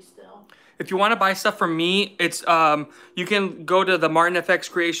see still. If you want to buy stuff from me, it's you can go to the Martin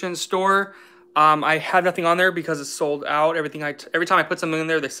FX Creations store. I have nothing on there because it's sold out. Every time I put something in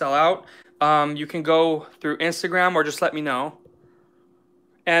there, they sell out. You can go through Instagram or just let me know.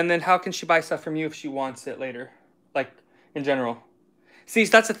 And then how can she buy stuff from you if she wants it later? Like, in general. See,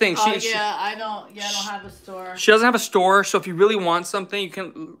 that's the thing. I don't have a store. She doesn't have a store, so if you really want something, you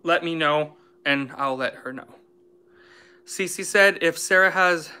can let me know, and I'll let her know. Cece said, if Sarah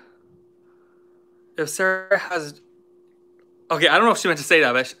has... Okay, I don't know if she meant to say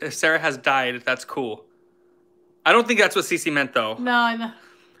that, but if Sarah has died, that's cool. I don't think that's what Cece meant, though. No, I know.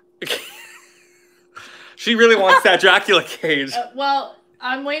 She really wants that Dracula cage. Well,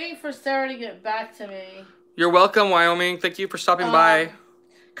 I'm waiting for Sarah to get back to me. You're welcome, Wyoming. Thank you for stopping by.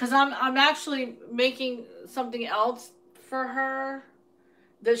 Because I'm actually making something else for her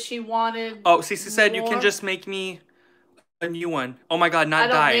that she wanted. Oh, Cece said you can just make me a new one. Oh my God, not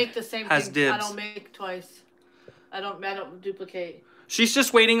died. I don't make the same has thing. Dibs. I don't make twice. I don't duplicate. She's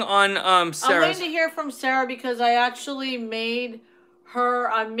just waiting on Sarah's. I'm waiting to hear from Sarah because I actually made her.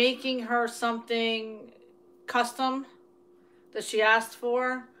 I'm making her something custom that she asked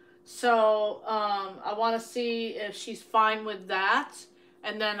for. So I want to see if she's fine with that,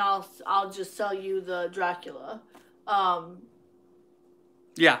 and then I'll just sell you the Dracula.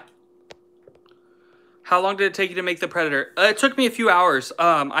 Yeah. How long did it take you to make the Predator? It took me a few hours.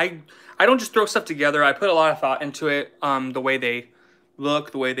 I don't just throw stuff together. I put a lot of thought into it. The way they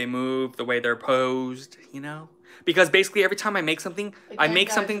look, the way they move, the way they're posed, you know? Because basically every time I make something, I make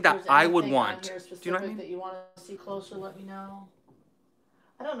something that I would want. Do you know what I mean? That you want to see closer, let me know.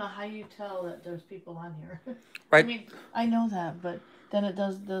 I don't know how you tell that there's people on here. Right. I mean, I know that, but then it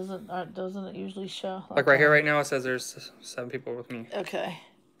doesn't it usually show? Like right here, right now, it says there's 7 people with me. Okay.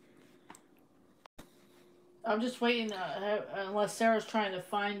 I'm just waiting, unless Sarah's trying to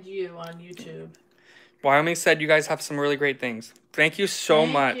find you on YouTube. Wyoming said you guys have some really great things. Thank you so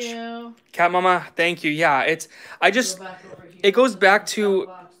much. Thank you. Cat Mama, thank you. Yeah, Go back over here. it goes back Some to,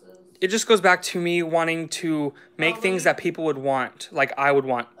 boxes. it just goes back to me wanting to make things that people would want, like I would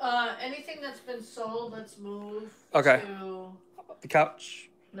want. Anything that's been sold, let's move Okay. to... The couch.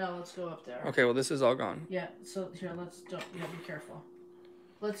 No, let's go up there. Okay, well this is all gone. Yeah, so here, be careful.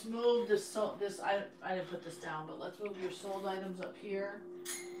 Let's move I didn't put this down, but let's move your sold items up here.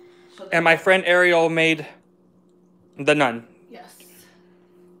 So And my friend Ariel made the nun. Yes.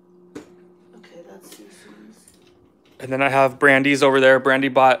 Okay, that's Cece's. And then I have Brandy's over there. Brandy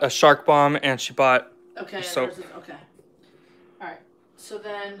bought a shark bomb and she bought Okay, soap. okay. Alright. So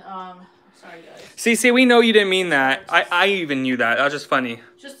then, sorry guys. Cece, we know you didn't mean that. I even knew that. That was just funny.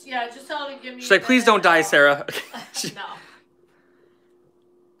 Just tell her to give me. She's like, please don't die, Sarah. No.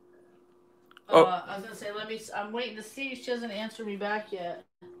 Oh. I was gonna say, I'm waiting to see if she doesn't answer me back yet.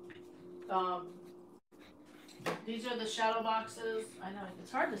 These are the shadow boxes. I know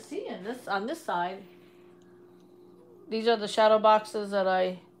it's hard to see on this side. These are the shadow boxes that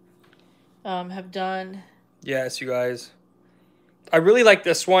I have done. Yes, you guys. I really like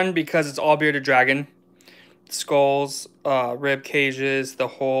this one because it's all bearded dragon. Skulls, rib cages, the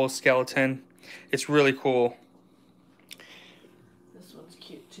whole skeleton. It's really cool. This one's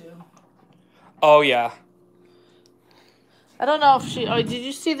cute too. Oh, yeah. I don't know if she... Oh, did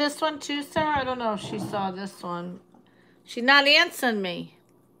you see this one too, Sarah? I don't know if she saw this one. She's not answering me.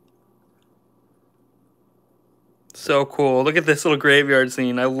 So cool. Look at this little graveyard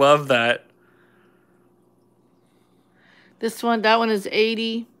scene. I love that. This one, that one is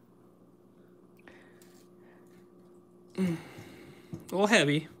 80. A little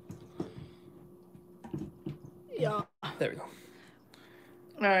heavy. Yeah. There we go.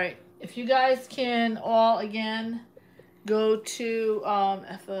 All right. If you guys can all, again, go to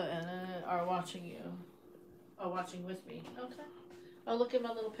Effa and are watching you. Are watching with me. Okay. Oh, look at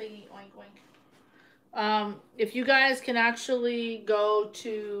my little piggy. Oink, oink. If you guys can actually go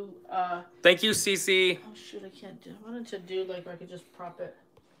to... Thank you, Cece. Oh, shoot, I can't do... I wanted to do, like, where I could just prop it.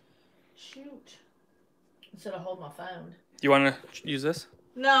 Shoot. Instead of hold my phone. You want to use this?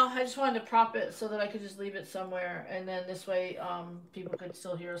 No, I just wanted to prop it so that I could just leave it somewhere, and then this way, people could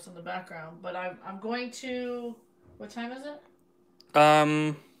still hear us in the background. But I'm going to... What time is it?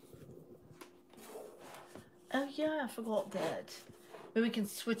 Oh yeah, I forgot that. Maybe we can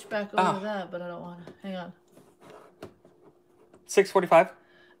switch back over to that, but I don't want to. Hang on. 6:45.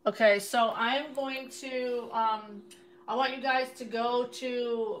 Okay, so I am going to... I want you guys to go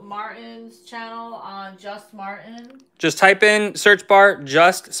to Martin's channel on Just Martin. Just type in search bar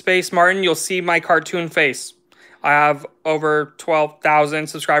Just Space Martin. You'll see my cartoon face. I have over 12,000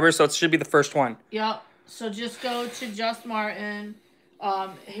 subscribers, so it should be the first one. Yep. So just go to Just Martin.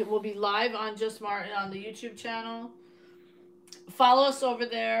 It will be live on Just Martin on the YouTube channel. Follow us over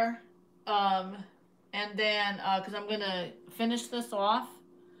there. And then, because I'm going to finish this off.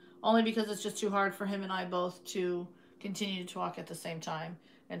 Only because it's just too hard for him and I both to continue to talk at the same time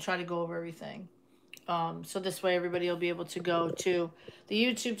and try to go over everything. So this way everybody will be able to go to the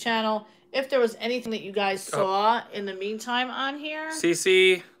YouTube channel. If there was anything that you guys saw in the meantime on here.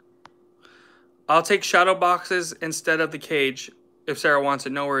 Cece, I'll take shadow boxes instead of the cage. If Sarah wants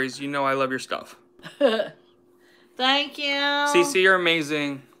it, no worries. You know I love your stuff. Thank you. Cece, you're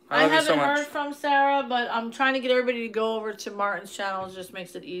amazing. I love you so much. I haven't heard from Sarah, but I'm trying to get everybody to go over to Martin's channel. It just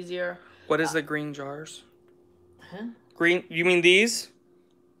makes it easier. What is the green jars? Huh? Green, you mean these?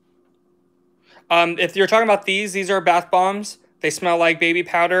 If you're talking about these are bath bombs. They smell like baby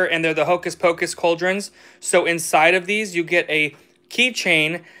powder, and they're the Hocus Pocus cauldrons. So inside of these, you get a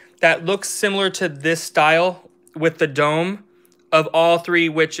keychain that looks similar to this style with the dome of all 3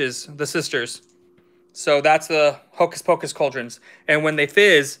 witches, the sisters. So that's the Hocus Pocus cauldrons. And when they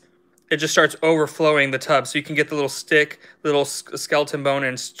fizz, it just starts overflowing the tub. So you can get the little stick, little skeleton bone,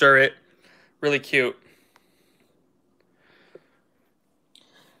 and stir it. Really cute.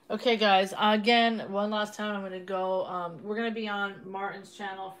 Okay, guys. Again, one last time I'm going to go. We're going to be on Martin's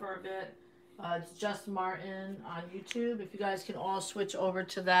channel for a bit. It's Just Martin on YouTube. If you guys can all switch over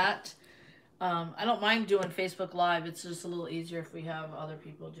to that. I don't mind doing Facebook Live. It's just a little easier if we have other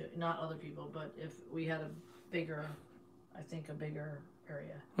people do. Not other people, but if we had a bigger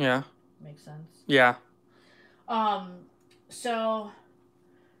area. Yeah. Makes sense? Yeah. So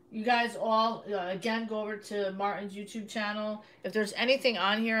You guys all, again, go over to Martin's YouTube channel. If there's anything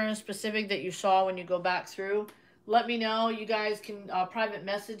on here in specific that you saw when you go back through, let me know. You guys can private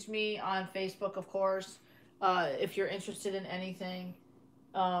message me on Facebook, of course, if you're interested in anything.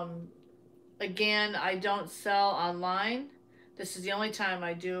 Again, I don't sell online. This is the only time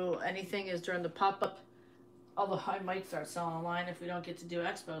I do anything is during the pop-up. Although I might start selling online if we don't get to do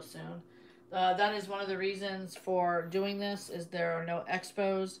expos soon. That is one of the reasons for doing this is there are no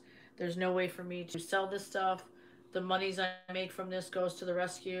expos. There's no way for me to sell this stuff. The monies I make from this goes to the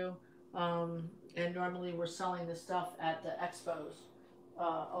rescue. And normally we're selling this stuff at the expos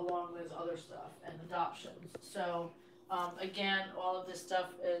along with other stuff and adoptions. So again, all of this stuff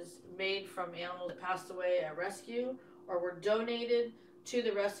is made from animals that passed away at rescue or were donated to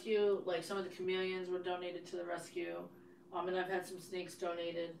the rescue. Like some of the chameleons were donated to the rescue. And I've had some snakes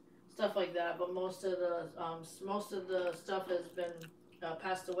donated. Stuff like that, but most of the stuff has been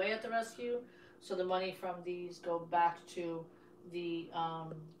passed away at the rescue, so the money from these go back to the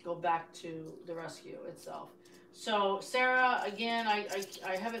rescue itself. So Sarah, again,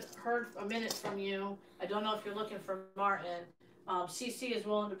 I haven't heard a minute from you. I don't know if you're looking for Martin. CC is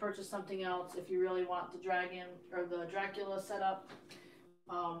willing to purchase something else if you really want the dragon or the Dracula setup.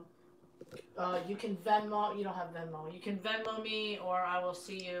 You can Venmo. You don't have Venmo. You can Venmo me, or I will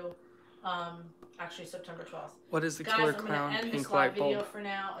see you. Actually, September 12th. What is the Guys, Killer I'm Clown gonna end pink this live light video bulb? for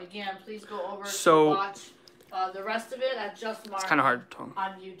now. Again, please go over So, to watch the rest of it at Just Martin. It's kind of hard to tell.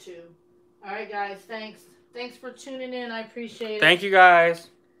 On YouTube. All right, guys. Thanks for tuning in. I appreciate it. Thank you guys.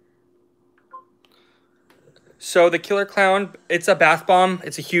 So the Killer Clown, it's a bath bomb.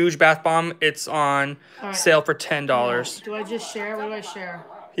 It's a huge bath bomb. It's on sale for $10. Do I just share? What do I share?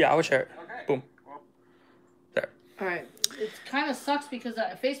 Yeah, I would share it. Boom. There. All right. It kind of sucks because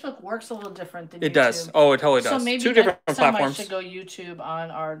Facebook works a little different than YouTube. It does. Oh, it totally does. So maybe Two different next time platforms. I should go YouTube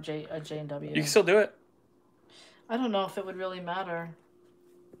on our J&W. You can still do it. I don't know if it would really matter.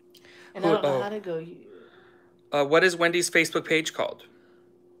 And I don't know how to go. What is Wendy's Facebook page called?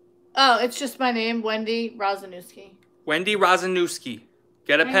 Oh, it's just my name, Wendy Rozanowski. Wendy Rozanowski.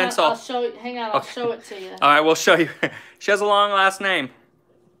 Get a pencil. I'll show it. Hang on, I'll show it to you. All right, we'll show you. She has a long last name.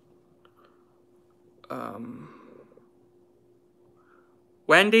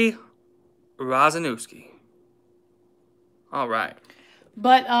 Wendy Rozanowski. All right.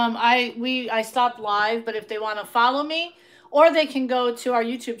 But I stopped live. But if they want to follow me, or they can go to our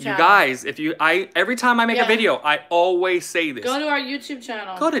YouTube channel. You guys, every time I make a video, I always say this. Go to our YouTube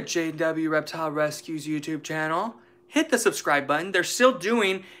channel. Go to J&W Reptile Rescue's YouTube channel. Hit the subscribe button. They're still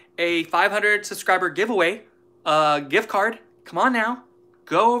doing a 500 subscriber giveaway, gift card. Come on now,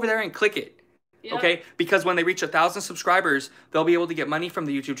 go over there and click it. Yep. Okay, because when they reach 1,000 subscribers, they'll be able to get money from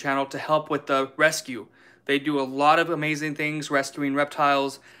the YouTube channel to help with the rescue. They do a lot of amazing things, rescuing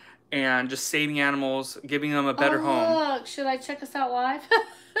reptiles and just saving animals, giving them a better home. Look, should I check us out live?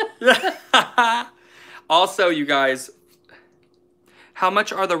 Also, you guys, how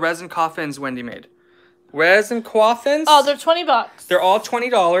much are the resin coffins Wendy made? Resin coffins? Oh, they're $20. They're all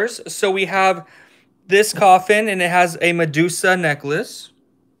 $20. So we have this coffin, and it has a Medusa necklace.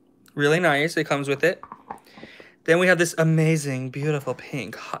 Really nice. It comes with it. Then we have this amazing, beautiful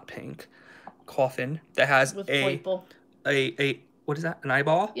pink, hot pink coffin that has with a what is that? An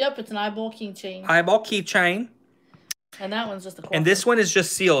eyeball? Yep, it's an eyeball keychain. Eyeball keychain. And that one's just a coffin. And this one is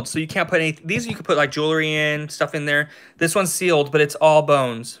just sealed, so you can't put any. These you could put like jewelry in, stuff in there. This one's sealed, but it's all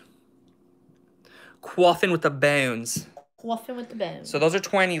bones. Coffin with the bones. Coffin with the bones. So those are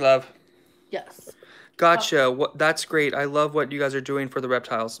 20, love. Yes. Gotcha. That's great. I love what you guys are doing for the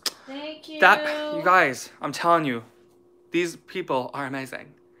reptiles. Thank you. You guys, I'm telling you, these people are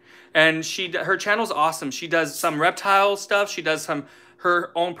amazing. And her channel's awesome. She does some reptile stuff. She does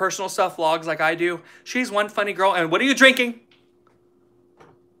her own personal stuff, vlogs like I do. She's one funny girl. And what are you drinking?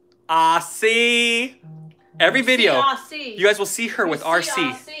 RC. Every video, you guys will see her with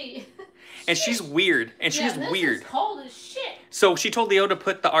RC. And she's weird. And she's weird. Is cold as shit. So she told Leo to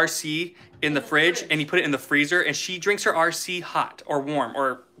put the RC in the fridge, and he put it in the freezer, and she drinks her RC hot or warm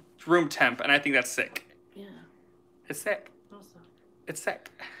or room temp, and I think that's sick. Yeah. It's sick. It's sick.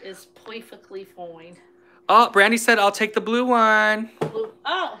 It's perfectly fine. Oh, Brandy said I'll take the blue one. Blue.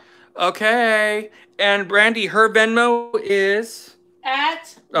 Oh. Okay. And Brandy, her Venmo is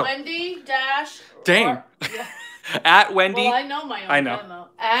at Wendy dash. Dang. At Wendy. Well, I know my own Venmo.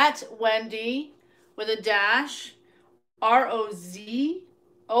 At Wendy with a dash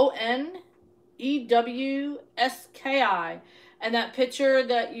ROZONEWSKI. And that picture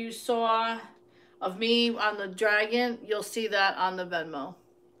that you saw of me on the dragon, you'll see that on the Venmo.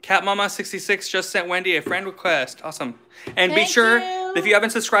 Cat Mama 66 just sent Wendy a friend request. Awesome. And be sure If you haven't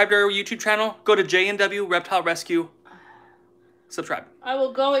subscribed to our YouTube channel, go to JNW Reptile Rescue. Subscribe. I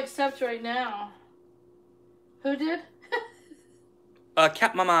will go accept right now. Who did?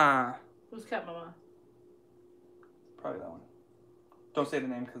 Cat Mama. Who's Cat Mama? Probably that one. Don't say the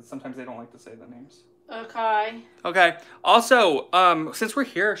name because sometimes they don't like to say the names. Okay. Okay. Also, since we're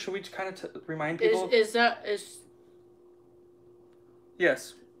here, should we kind of remind people? Is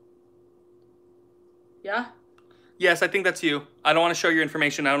Yes. Yeah? Yes, I think that's you. I don't want to show your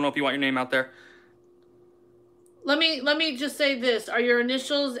information. I don't know if you want your name out there. Let me just say this. Are your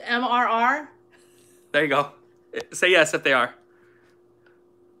initials MRR? There you go. Say yes if they are.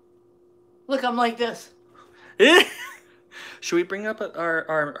 Look, I'm like this. Should we bring up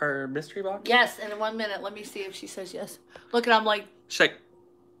our mystery box? Yes, and in 1 minute, let me see if she says yes. Look, and I'm like... She's like...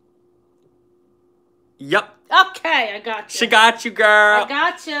 Yep. Okay, I got you. She got you, girl. I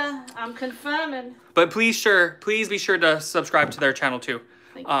got you. I'm confirming. But please be sure to subscribe to their channel too.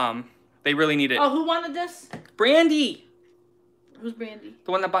 Thank you. They really need it. Oh, who wanted this? Brandy. Who's Brandy?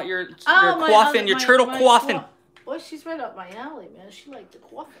 The one that bought your my coffin, your turtle coffin. Boy, she's right up my alley, man. She liked the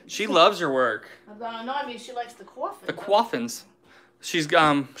coffin. She loves your work. No, I mean she likes the coffin. The coffins. She's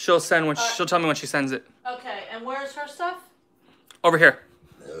she'll send when she'll tell me when she sends it. Okay, and where's her stuff? Over here.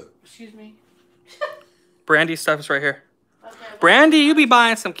 Excuse me. Brandy's stuff is right here. Okay. Brandy, you be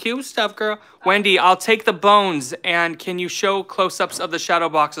buying some cute stuff, girl. Wendy, I'll take the bones, and can you show close-ups of the shadow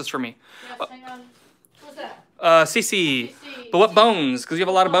boxes for me? Yes, hang on. Who's that? Cece. But what bones? Because you have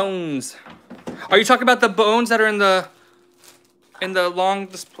a lot of bones. Are you talking about the bones that are in the long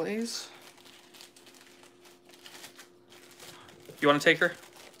displays? You want to take her?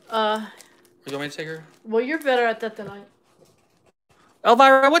 Or you want me to take her? Well, you're better at that than I.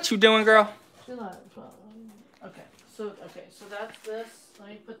 Elvira, what you doing, girl? She's not. Okay, so that's this. Let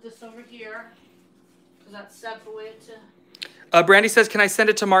me put this over here, because that's separated to. Brandy says, "Can I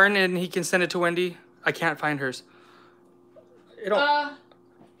send it to Martin and he can send it to Wendy?" I can't find hers. Here,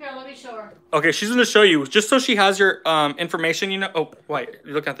 let me show her. Okay, she's gonna show you just so she has your information. You know. Oh, wait,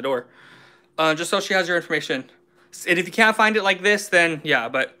 you're looking at the door. Just so she has your information. And if you can't find it like this, then yeah.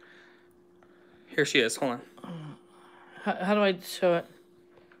 But here she is. Hold on. How do I show it?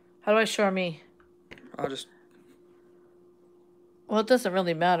 How do I show me? I'll just. Well, it doesn't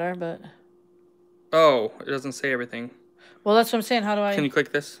really matter, but. Oh, it doesn't say everything. Well, that's what I'm saying. How do I? Can you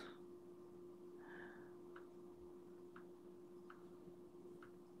click this?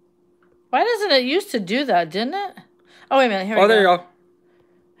 Why doesn't it used to do that? Didn't it? Oh, wait a minute. Here we go. Oh, there you go.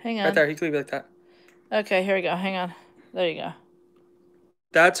 Hang on. Right there. You can leave it like that. Okay, here we go. Hang on. There you go.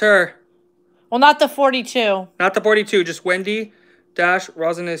 That's her. Well, not the 42. Not the 42. Just Wendy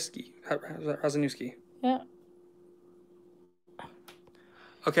Rozanowski. Rozanowski. Yeah.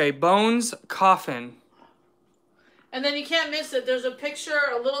 Okay, Bones Coffin. And then you can't miss it. There's a picture,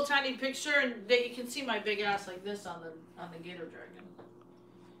 a little tiny picture, and you can see my big ass like this on the Gator Dragon.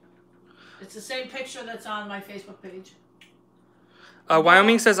 It's the same picture that's on my Facebook page.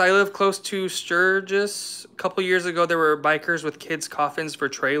 Wyoming says, I live close to Sturgis. A couple years ago, there were bikers with kids' coffins for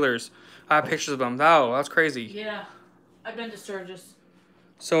trailers. I have pictures of them. Oh, that's crazy. Yeah. I've been to Sturgis.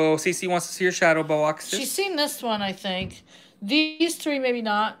 So, Cece wants to see your shadow boxes. She's seen this one, I think. These three, maybe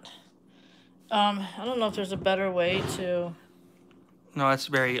not. I don't know if there's a better way to... No, that's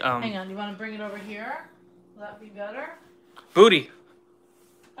very... Hang on, you want to bring it over here? Will that be better? Booty.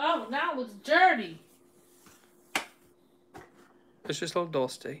 Oh, now it's dirty. It's just a little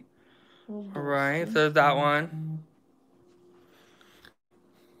Dulce. All right, there's that one.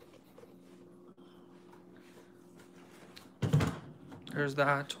 There's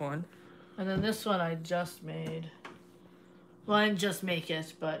that one. And then this one I just made. Well, I didn't just make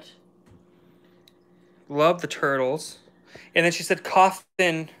it, but... Love the turtles. And then she said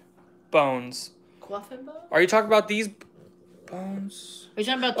coffin bones. Coffin bone? Are you talking about these bones? Are you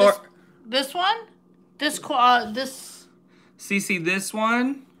talking about this? This one? This... Cece, this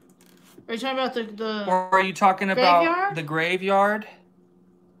one? Are you talking about the Or are you talking about graveyard? the graveyard?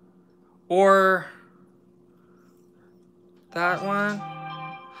 Or that one?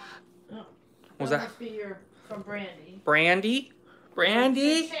 No, Was that that must be from Brandy. Brandy?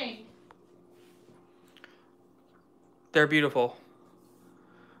 Brandy? Ching. They're beautiful.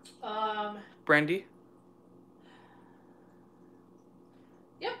 Brandy?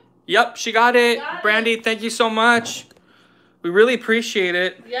 Yep. Yep, she got it. Got Brandy, thank you so much. We really appreciate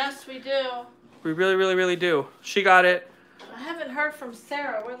it. Yes, we do. We really, really, really do. She got it. I haven't heard from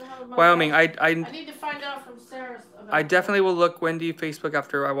Sarah. Where the hell is my Wyoming, phone? I need to find out from Sarah about I definitely will look Wendy Facebook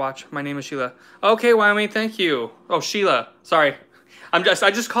after I watch. My name is Sheila. Okay, Wyoming, thank you. Oh, Sheila. Sorry. I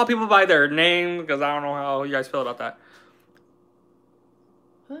just call people by their name because I don't know how you guys feel about that.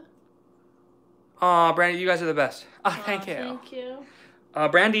 Aw, Brandy, you guys are the best. Ah, thank you. Thank you.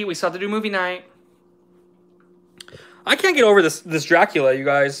 Brandy, we still have to do movie night. I can't get over this Dracula, you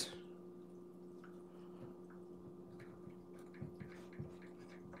guys.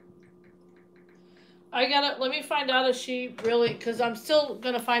 Let me find out if she really, because I'm still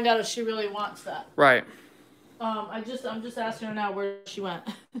gonna find out if she really wants that. Right. I'm just asking her now where she went.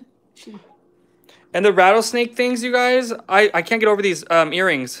 And the rattlesnake things, you guys, I can't get over these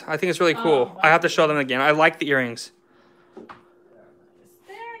earrings. I think it's really cool. I have to show them again. I like the earrings.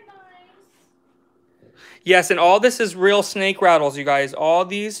 Very nice. Yes, and all this is real snake rattles, you guys. All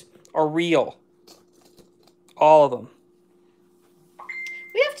these are real. All of them.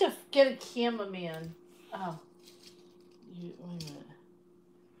 We have to get a cameraman. Oh. Wait a minute.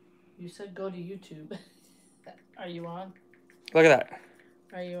 You said go to YouTube. Are you on? Look at that.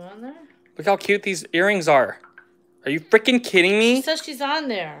 Are you on there? Look how cute these earrings are. Are you freaking kidding She me? says she's on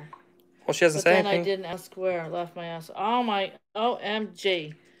there. Well, she hasn't But said then anything. I didn't ask where. I left my ass. Oh my.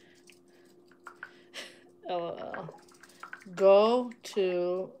 OMG. LOL. Go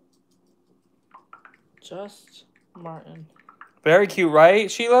to Just Martin. Very cute, right,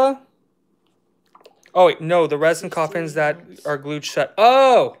 Sheila? Oh, wait, no, the resin coffins that are glued shut.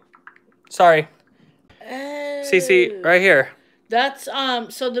 Oh! Sorry. Cece, right here. That's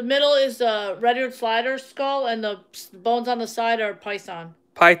so the middle is the red-eared slider skull and the bones on the side are python.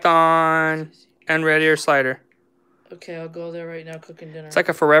 Python and red ear slider. Okay, I'll go there right now cooking dinner. It's like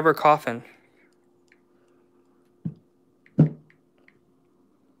a forever coffin. The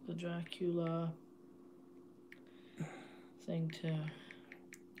Dracula thing too.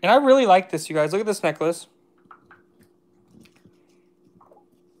 And I really like this, you guys. Look at this necklace.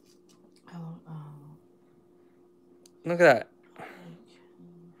 Look at that.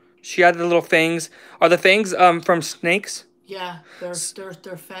 She had the little fangs. Are the fangs from snakes? Yeah, they're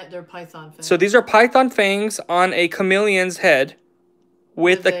python fangs. So these are python fangs on a chameleon's head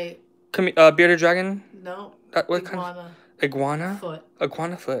with a bearded dragon. No. What iguana. kind? Iguana. Foot.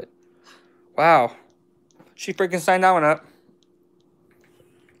 Iguana foot. Wow. She freaking signed that one up.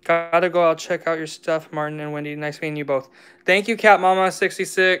 Gotta go out, check out your stuff, Martin and Wendy. Nice meeting you both. Thank you, Cat Mama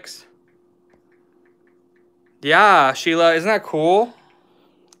 66. Yeah, Sheila, isn't that cool?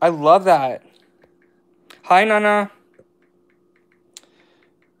 I love that. Hi, Nana.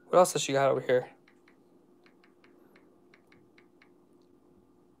 What else does she got over here?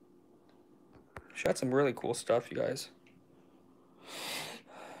 She had some really cool stuff, you guys.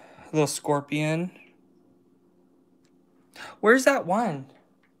 A little scorpion. Where's that one?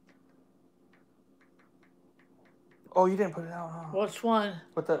 Oh, you didn't put it out, huh? Which one?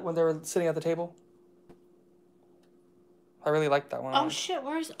 When they were sitting at the table? I really liked that one. Oh shit,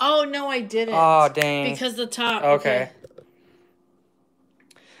 where's oh no I didn't. Oh dang. Because the top. Okay.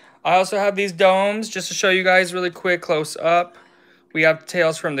 I also have these domes just to show you guys really quick close up. We have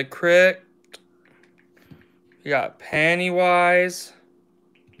Tales from the Crypt. We got Pennywise.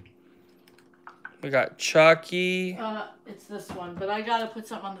 We got Chucky. It's this one, but I gotta put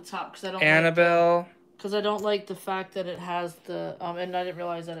something on the top because I don't Annabelle. Because I don't like the fact that it has the and I didn't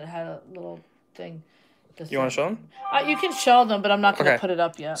realize that it had a little thing. You want to show them? You can show them, but I'm not gonna put it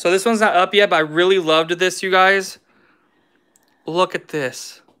up yet. So this one's not up yet, but I really loved this, you guys. Look at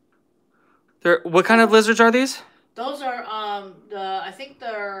this. What kind of lizards are these? Those are I think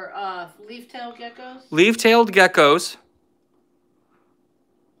they're leaf-tailed geckos. Leaf-tailed geckos.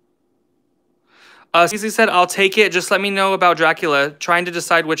 Cece said, "I'll take it. Just let me know about Dracula. Trying to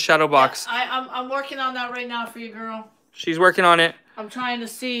decide which shadow box." Yeah, I'm working on that right now for you, girl. She's working on it. I'm trying to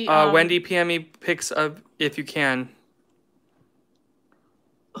see. Wendy, PM me pics of if you can.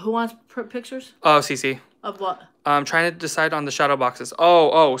 Who wants pictures? Oh, Cece. Of what? I'm trying to decide on the shadow boxes.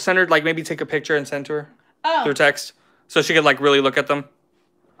 Oh, send her, like, maybe take a picture and send to her through text, so she could like really look at them.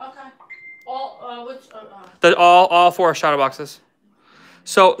 Okay. All which? All 4 shadow boxes.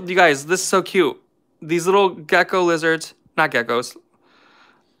 So you guys, this is so cute. These little gecko lizards, not geckos,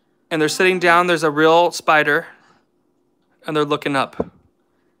 and they're sitting down. There's a real spider, and they're looking up.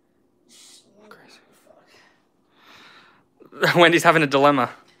 Crazy. Wendy's having a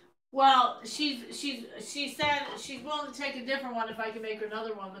dilemma. Well, she said she's willing to take a different one if I can make her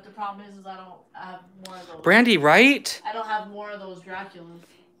another one, but the problem is I don't have more of those. Brandy, right? I don't have more of those Draculas.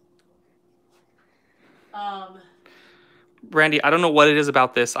 Brandy, I don't know what it is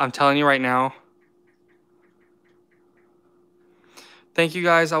about this. I'm telling you right now. Thank you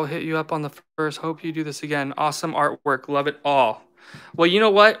guys. I'll hit you up on the first. Hope you do this again. Awesome artwork. Love it all. Well, you know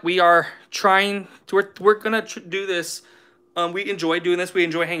what? We are trying. We're gonna do this. We enjoy doing this. We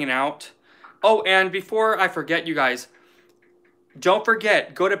enjoy hanging out. Oh, and before I forget, you guys, don't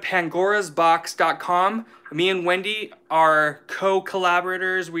forget, go to pangorasbox.com. Me and Wendy are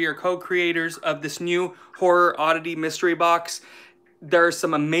co-collaborators. We are co-creators of this new horror oddity mystery box. There are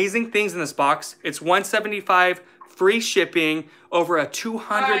some amazing things in this box. It's $175, free shipping, over a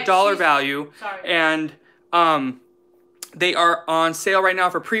 $200 value. Sorry. And they are on sale right now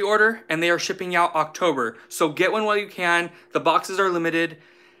for pre-order, and they are shipping out October. So get one while you can. The boxes are limited.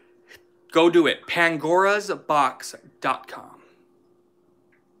 Go do it. Pangorasbox.com.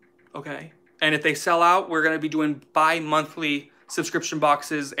 Okay? And if they sell out, we're going to be doing bi-monthly subscription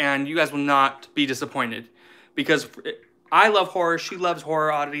boxes, and you guys will not be disappointed. Because I love horror. She loves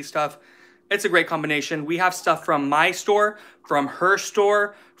horror oddity stuff. It's a great combination. We have stuff from my store, from her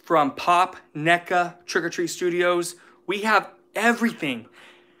store, from Pop, NECA, Trick or Treat Studios. We have everything.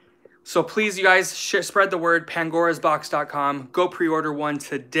 So please, you guys, spread the word, pangorasbox.com. Go pre-order one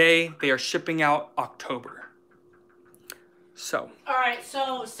today. They are shipping out October. So. All right,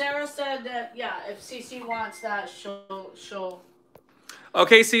 so Sarah said that, yeah, if Cece wants that, she'll...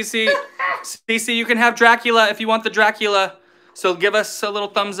 Okay, Cece. Cece, you can have Dracula if you want the Dracula. So give us a little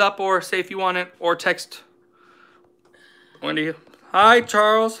thumbs up, or say if you want it, or text Wendy. Hi,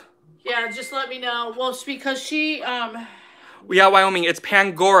 Charles. Yeah, just let me know. Well, it's because she, Yeah, Wyoming. It's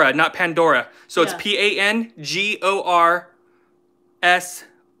Pangora, not Pandora. So it's PANGORS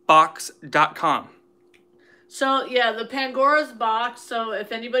box.com. So, yeah, the Pangora's box. So,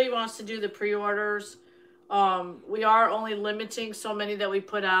 if anybody wants to do the pre-orders, we are only limiting so many that we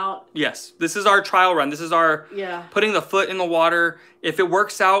put out. Yes, this is our trial run. This is our putting the foot in the water. If it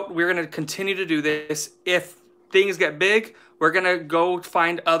works out, we're going to continue to do this. If things get big, we're going to go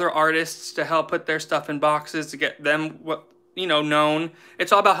find other artists to help put their stuff in boxes to get them, known.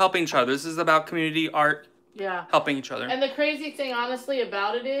 It's all about helping each other. This is about community art. Yeah. Helping each other. And the crazy thing, honestly,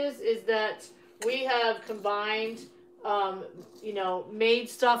 about it is that we have combined, made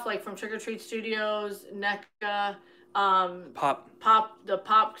stuff like from Trick or Treat Studios, NECA, the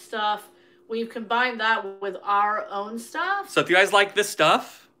Pop stuff. We've combined that with our own stuff. So if you guys like this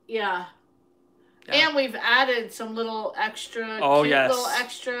stuff. Yeah. And we've added some little extra, little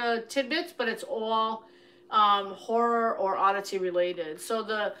extra tidbits, but it's all horror or oddity related. So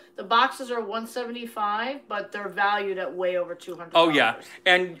the boxes are $175, but they're valued at way over $200. Oh yeah,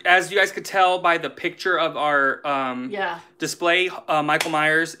 and as you guys could tell by the picture of our display, Michael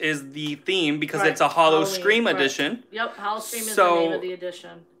Myers is the theme because it's a Howl-O-Scream edition. Yep, Howl-O-Scream is the name of the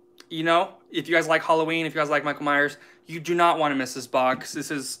edition. If you guys like Halloween, if you guys like Michael Myers, you do not want to miss this box. This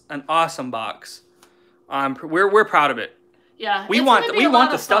is an awesome box. We're proud of it. Yeah, we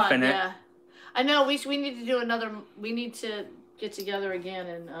want the stuff in it. Yeah. I know we need to do another. We need to get together again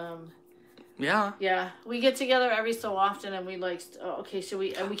and Yeah, we get together every so often and we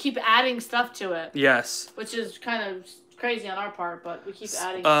we keep adding stuff to it. Yes. Which is kind of crazy on our part, but we keep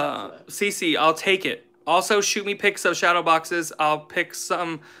adding stuff to it. Cece, I'll take it. Also, shoot me pics of shadow boxes. I'll pick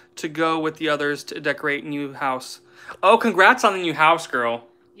some to go with the others to decorate new house. Oh, congrats on the new house, girl.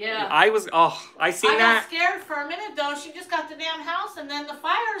 Yeah. I got scared for a minute, though. She just got the damn house, and then the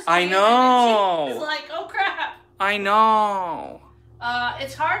fires I know. And she was like, oh, crap. I know.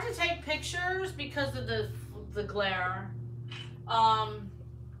 It's hard to take pictures because of the glare. I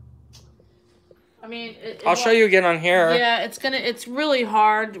mean... I'll show you again on here. Yeah, it's really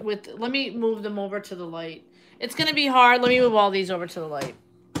hard with... Let me move them over to the light. It's going to be hard. Let me move all these over to the light.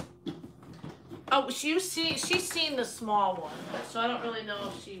 Oh, she's seen the small one, so I don't really know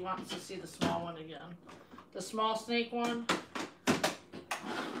if she wants to see the small one again. The small snake one.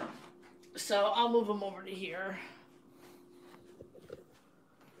 So I'll move them over to here.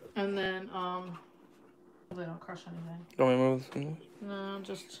 And then, they don't crush anything. Don't we move this? No,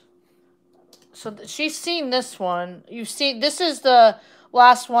 just... So she's seen this one. This is the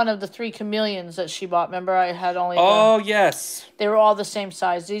last one of the 3 chameleons that she bought. Remember, I had only. Yes. They were all the same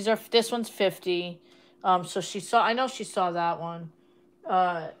size. This one's 50. So she saw. I know she saw that one.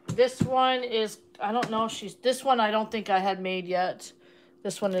 This one is. I don't know if she's. This one I don't think I had made yet.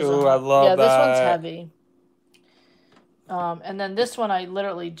 This one is. Ooh, I love that. This one's heavy. And then this one I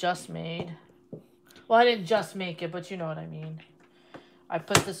literally just made. Well, I didn't just make it, but you know what I mean. I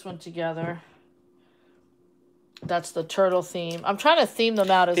put this one together. That's the turtle theme. I'm trying to theme them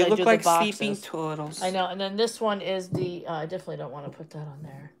out as I do the boxes. They look like sleeping turtles. I know. And then this one is the... I definitely don't want to put that on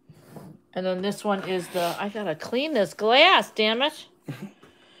there. And then this one is the... I gotta clean this glass, damn it.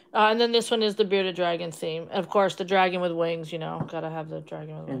 And then this one is the bearded dragon theme. Of course, the dragon with wings, Gotta have the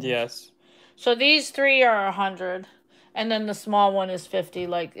dragon with wings. Yes. So these 3 are 100. And then the small one is 50.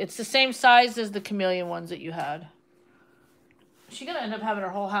 Like, it's the same size as the chameleon ones that you had. She's gonna end up having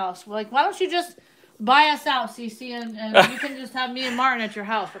her whole house. We're like, why don't you just... Buy us out, Cece, and you can just have me and Martin at your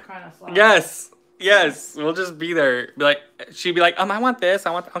house for crying out loud. Yes. We'll just be there. Be like, she'd be like, I want this.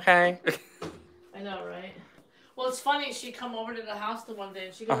 Okay. I know, right? Well, it's funny. She come over to the house the one day,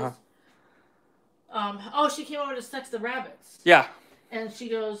 and she goes, she came over to sex the rabbits. Yeah. And she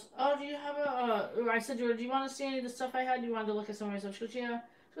goes, oh, do you have I said to her, do you want to see any of the stuff I had? You wanted to look at some of my stuff? She goes, yeah.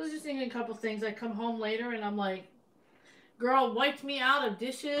 She was just thinking a couple things. I come home later, and I'm like, girl wiped me out of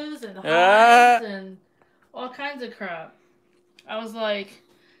dishes and hives and all kinds of crap. I was like,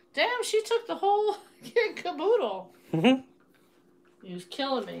 damn, she took the whole kid caboodle. Mm-hmm. He was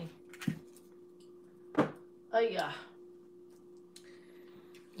killing me. Oh, yeah.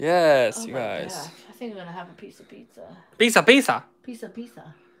 Yes, you guys. God. I think I'm going to have a piece of pizza. Pizza. Pizza.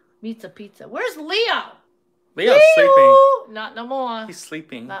 Pizza. Where's Leo? Leo's sleeping. Not no more. He's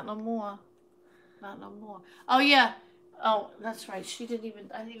sleeping. Not no more. Oh, yeah. Oh, that's right. I didn't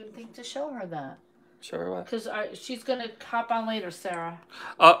even think to show her that. Sure what? Because she's going to hop on later, Sarah.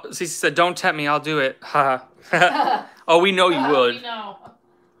 Oh, Cece said, don't tempt me. I'll do it. Ha. Oh, we know you would. We know.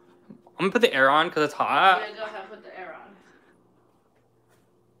 I'm going to put the air on because it's hot. Yeah, go ahead. Put the air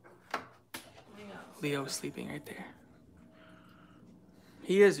on. Leo's sleeping right there.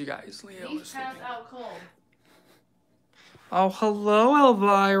 He is, you guys. Leo He's is sleeping. passed out cold. Oh, hello,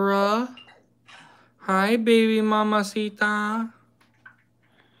 Elvira. Hi, baby mamacita.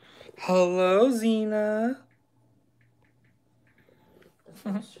 Hello, Zena.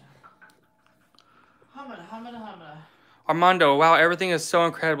 Humana. Armando, wow, everything is so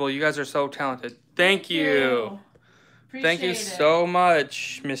incredible. You guys are so talented. Thank you. Thank you so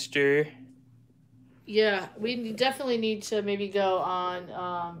much, mister. Yeah, we definitely need to maybe go on,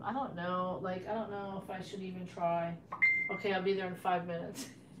 I don't know if I should even try. Okay, I'll be there in 5 minutes.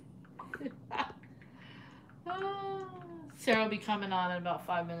 Sarah will be coming on in about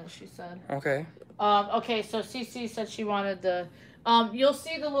 5 minutes, she said. Okay. Okay, so Cece said she wanted the, you'll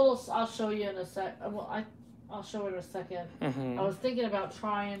see the little, I'll show you in a sec. Well, I'll show it in a second. Mm-hmm. I was thinking about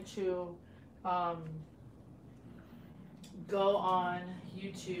trying to, go on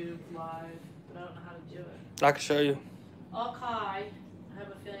YouTube live, but I don't know how to do it. I can show you. Okay. I have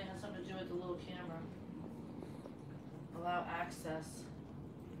a feeling it has something to do with the little camera. Allow access.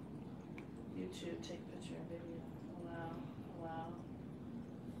 YouTube, take picture, video. Allow.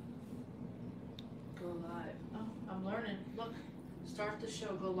 Go live. Oh, I'm learning. Look. Start the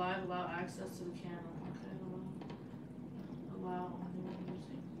show. Go live. Allow access to the camera. Okay. Allow.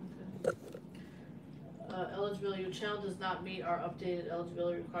 Okay. Eligibility. Your channel does not meet our updated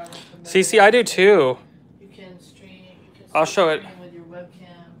eligibility requirements. Cece, I do too. You can stream. I'll show it. With your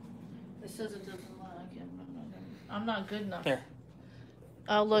webcam. It says it doesn't allow. I'm not good enough. Here.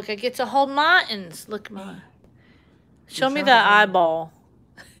 Oh, look, I get to hold Martins. Look, show me that eyeball.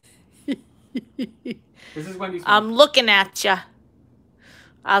 This is Wendy's. I'm looking at you.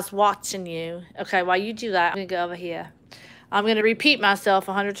 I was watching you. Okay, while you do that, I'm going to go over here. I'm going to repeat myself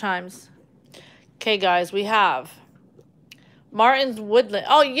 100 times. Okay, guys, we have Martin's Woodland.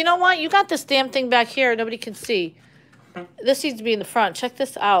 Oh, you know what? You got this damn thing back here. Nobody can see. This needs to be in the front. Check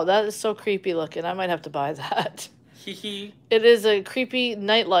this out. That is so creepy looking. I might have to buy that. Hee. It is a creepy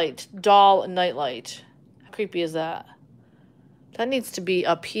nightlight. Doll nightlight. How creepy is that? That needs to be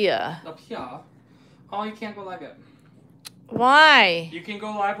up here. Up here. Oh, you can't go live yet. Why? You can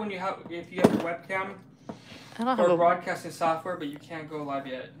go live when if you have a webcam I don't or have a... broadcasting software, but you can't go live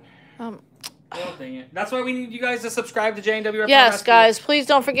yet. Oh, dang it. That's why we need you guys to subscribe to JNW. Yes, guys, please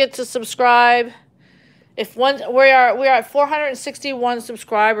don't forget to subscribe. We are at 461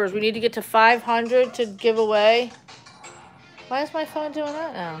 subscribers. We need to get to 500 to give away. Why is my phone doing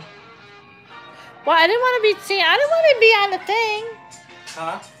that now? Well, I didn't want to be seen. I didn't want to be on the thing.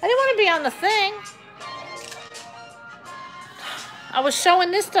 Huh? I didn't want to be on the thing. I was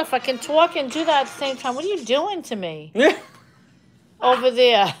showing this stuff. I can talk and do that at the same time. What are you doing to me? Over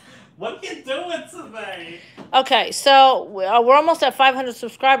there. What are you doing today? Okay, so we're almost at 500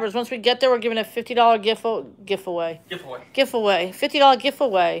 subscribers. Once we get there, we're giving a $50 giveaway. $50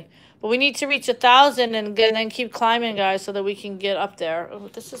 giveaway. But we need to reach 1,000 and then keep climbing, guys, so that we can get up there. Oh,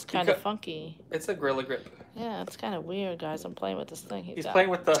 this is kind of funky. It's a Gorilla Grip. Yeah, it's kind of weird, guys. I'm playing with this thing. He's playing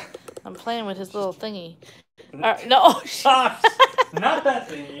with the... I'm playing with his little thingy. No. Not that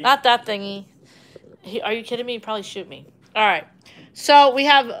thingy. Not that thingy. Are you kidding me? He'd probably shoot me. All right. So we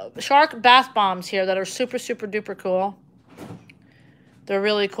have shark bath bombs here that are super, super duper cool. They're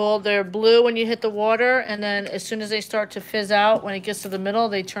really cool. They're blue when you hit the water, and then as soon as they start to fizz out, when it gets to the middle,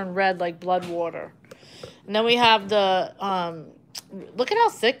 they turn red like blood water. And then we have the, look at how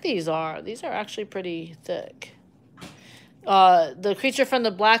thick these are. These are actually pretty thick. The Creature from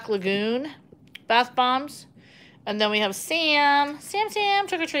the Black Lagoon bath bombs. And then we have Sam,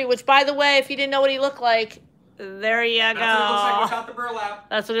 Trick or Treat, which, by the way, if you didn't know what he looked like, there you go. That's what it looks like without the burlap.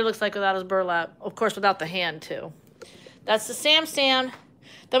 That's what he looks like without his burlap. Of course, without the hand, too. That's the Sam.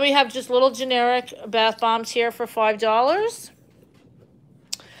 Then we have just little generic bath bombs here for $5.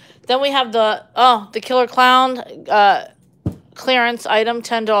 Then we have the Killer Clown clearance item,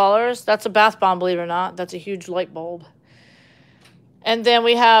 $10. That's a bath bomb, believe it or not. That's a huge light bulb. And then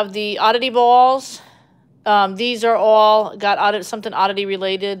we have the Oddity Balls. These are all got something oddity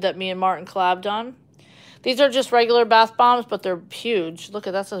related that me and Martin collabed on. These are just regular bath bombs, but they're huge. Look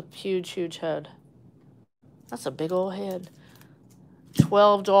at that's a huge head. That's a big old head.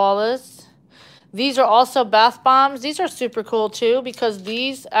 $12. These are also bath bombs. These are super cool too because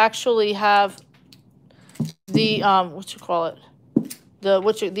these actually have the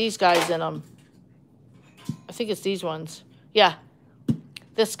these guys in them. I think it's these ones. Yeah.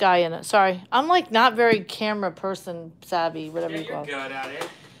 This guy in it. Sorry. I'm like not very camera person savvy, whatever you call it. You're good at it.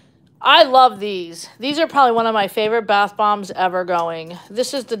 I love these. These are probably one of my favorite bath bombs ever going.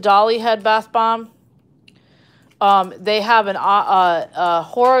 This is the Dolly Head bath bomb. They have a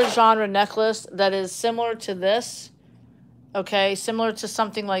horror genre necklace that is similar to this. Okay, similar to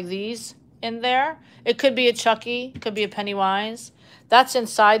something like these in there. It could be a Chucky, it could be a Pennywise. That's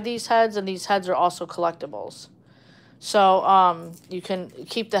inside these heads, and these heads are also collectibles. So you can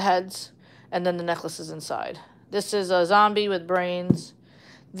keep the heads, and then the necklace is inside. This is a zombie with brains.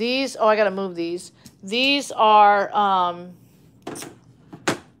 These, I gotta move these. These are,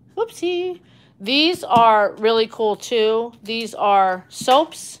 whoopsie. These are really cool too. These are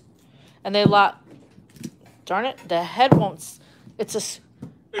soaps, and they darn it, the head won't, heads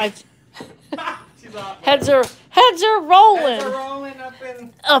are rolling. Heads are rolling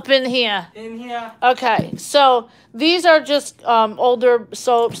up in here. in here. Okay, so these are just older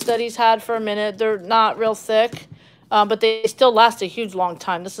soaps that he's had for a minute. They're not real thick, but they still last a huge long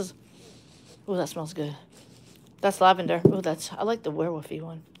time. This is, ooh, that smells good. That's lavender. Ooh, I like the werewolfy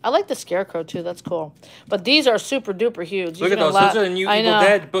one. I like the scarecrow too. That's cool. But these are super duper huge. Look at those. Those are the new Evil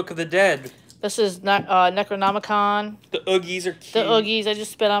Dead, Book of the Dead. This is Necronomicon. The Oogies are cute. The Oogies. I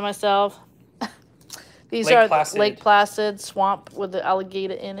just spit on myself. These Lake are Placid. Lake Placid swamp with the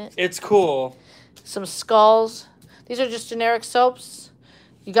alligator in it. It's cool. Some skulls. These are just generic soaps.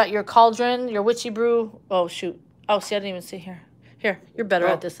 You got your cauldron, your witchy brew. Oh, shoot. Oh, see, I didn't even see here. Here, you're better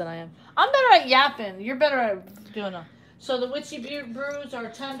at this than I am. I'm better at yapping. You're better at doing them. So the witchy brews are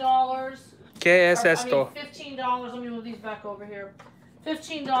 $10. ¿Qué es esto? $15. Let me move these back over here.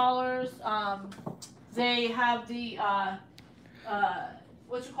 $15. They have the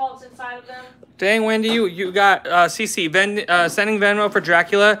what you call it's inside of them. Dang, Wendy, you got CC sending Venmo for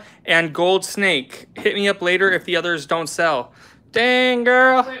Dracula and Gold Snake. Hit me up later if the others don't sell. Dang,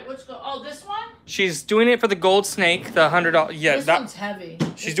 girl. Wait, oh, this one? She's doing it for the Gold Snake, the $100. Yeah, this one's heavy.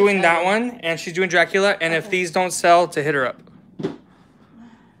 She's doing that one, and she's doing Dracula. And if these don't sell, to hit her up.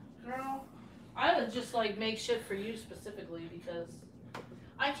 Girl, I would just like make shit for you specifically because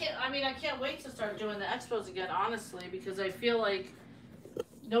I can't wait to start doing the expos again, honestly, because I feel like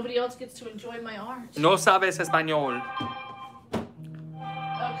nobody else gets to enjoy my art. No sabes español.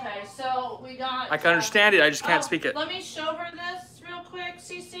 Okay, so we got. I can understand it. I just can't speak it. Let me show her this real quick,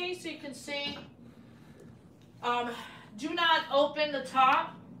 CC, so you can see. Do not open the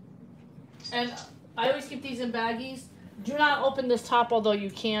top. And I always keep these in baggies. Do not open this top, although you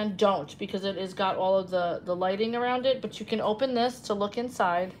can. Don't, because it has got all of the lighting around it. But you can open this to look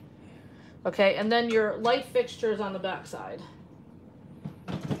inside. Okay, and then your light fixtures on the back side.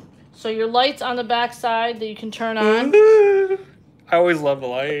 So your lights on the back side that you can turn on. I always love the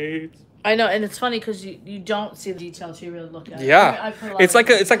lights. I know, and it's funny because you don't see the detail until you really look at it. Yeah, it's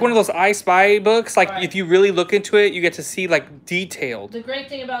like one of those I Spy books. Like right. If you really look into it, you get to see like detailed. The great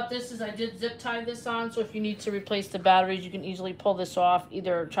thing about this is I did zip tie this on, so if you need to replace the batteries, you can easily pull this off.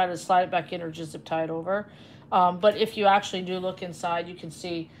 Either try to slide it back in or just zip tie it over. But if you actually do look inside, you can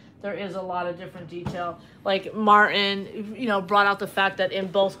see there is a lot of different detail. Like Martin, brought out the fact that in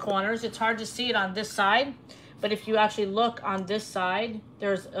both corners, it's hard to see it on this side. But if you actually look on this side,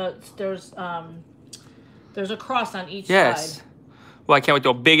 there's a cross on each side. Well, I can't wait to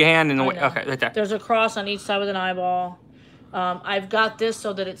a big hand and okay, right there. There's a cross on each side with an eyeball. I've got this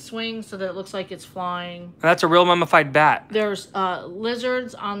so that it swings, so that it looks like it's flying. And that's a real mummified bat. There's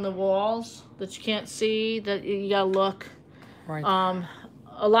lizards on the walls that you can't see. That you gotta look. Right.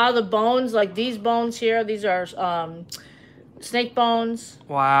 A lot of the bones, like these bones here, these are snake bones.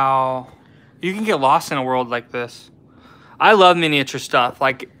 Wow. You can get lost in a world like this. I love miniature stuff.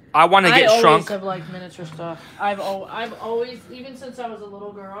 Like, I want to get I always shrunk. have liked miniature stuff. I've always, even since I was a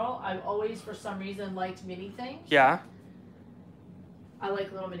little girl, I've always for some reason liked mini things. Yeah. I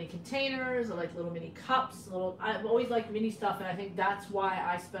like little mini containers. I like little mini cups. I've always liked mini stuff, and I think that's why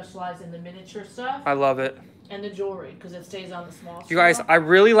I specialize in the miniature stuff I love it. and the jewelry because it stays on the small. You guys, scale. I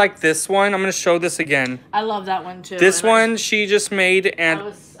really like this one. I'm going to show this again. I love that one too. This and one she just made, and I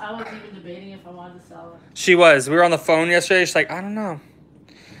was even debating if I wanted to sell it. she was. We were on the phone yesterday. She's like, I don't know.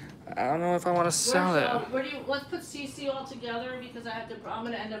 I don't know if I want to sell it. Let's put Cece all together because I'm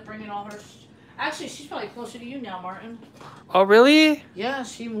gonna end up bringing all her. Actually, she's probably closer to you now, Martin. Oh, really? Yeah,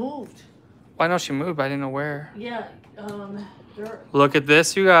 she moved. Well, I know she moved, but I didn't know where. Yeah, Look at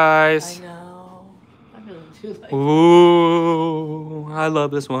this, you I guys. know. I really do like. Ooh, I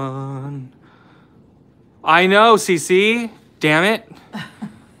love this one. I know, Cece. Damn it.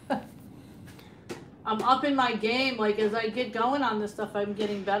 I'm up in my game. Like as I get going on this stuff, I'm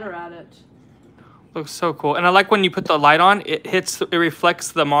getting better at it. Looks so cool. And I like when you put the light on, it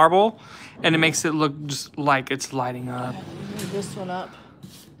reflects the marble, and it makes it look just like it's lighting up. Move this one up.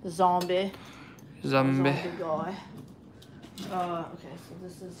 The zombie. Zombie. Guy. Okay, so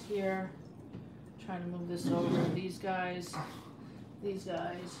this is here. Trying to move this over. These guys. These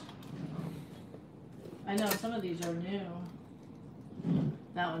guys. I know some of these are new.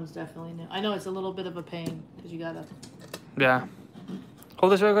 That one's definitely new. I know it's a little bit of a pain because you gotta. Yeah.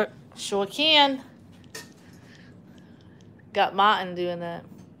 Hold this real quick. Sure can. Got Martin doing that.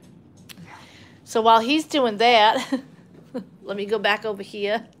 So while he's doing that, let me go back over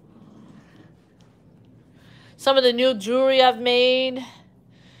here. Some of the new jewelry I've made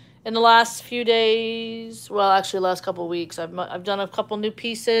in the last few days. Well, actually, last couple of weeks. I've done a couple new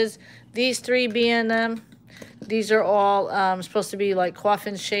pieces. These three being them. These are all supposed to be like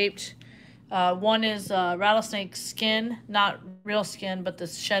coffin shaped. One is rattlesnake skin, not real skin, but the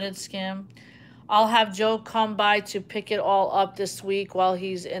shedded skin. I'll have Joe come by to pick it all up this week while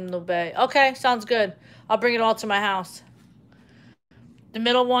he's in the bay. Okay, sounds good. I'll bring it all to my house. The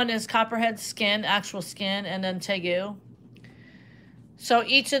middle one is copperhead skin, actual skin, and then tegu. So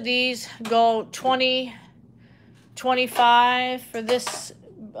each of these go 20, 25 for this.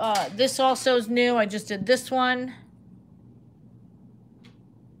 This also is new. I just did this one.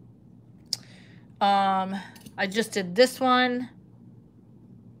 I just did this one.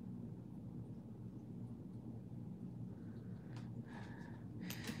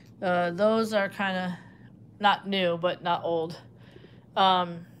 Those are kind of not new, but not old.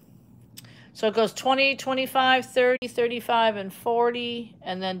 So it goes 20, 25, 30, 35, and 40,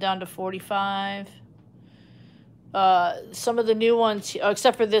 and then down to 45. Some of the new ones,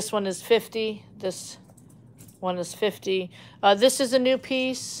 except for this one, is 50. This one is 50. This is a new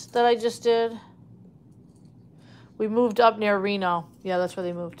piece that I just did. We moved up near Reno. Yeah, that's where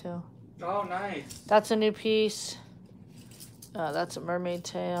they moved to. Oh, nice. That's a new piece. That's a mermaid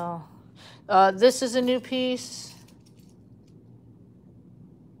tail. This is a new piece.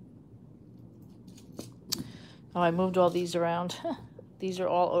 Oh, I moved all these around. These are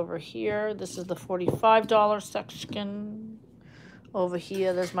all over here. This is the $45 section. Over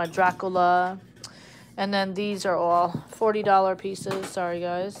here, there's my Dracula. And then these are all $40 pieces. Sorry,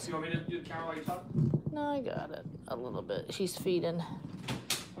 guys. You want me to do the camera while you talk? No, I got it. A little bit. He's feeding.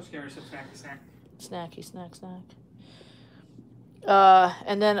 Let's give her some snacky snack. Snacky, snack, snack.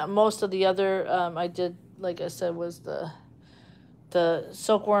 And then most of the other I did, like I said, was the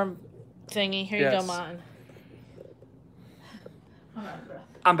silkworm thingy. Here you go, Martin.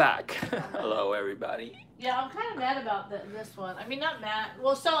 I'm back. Hello, everybody. Yeah, I'm kind of mad about this one. I mean, not mad.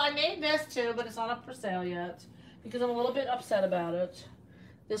 Well, so I made this too, but it's not up for sale yet because I'm a little bit upset about it.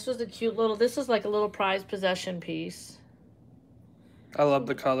 This was a cute little, this is like a little prized possession piece. I love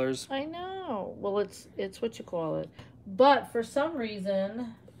the colors. I know. Well, it's what you call it. But for some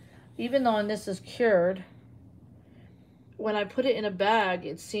reason, even though this is cured, when I put it in a bag,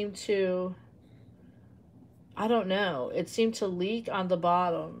 it seemed to, I don't know, it seemed to leak on the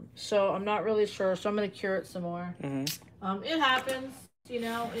bottom. So I'm not really sure. So I'm going to cure it some more. Mm-hmm. It happens, you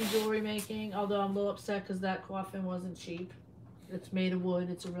know, in jewelry making, although I'm a little upset because that coffin wasn't cheap. It's made of wood.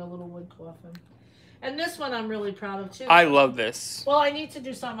 It's a real little wood coffin. And this one I'm really proud of too. I love this. Well, I need to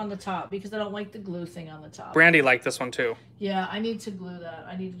do something on the top because I don't like the glue thing on the top. Brandy liked this one too. Yeah, I need to glue that.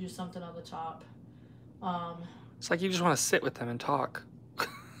 I need to do something on the top. It's like you just want to sit with them and talk.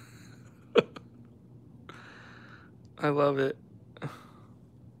 I love it.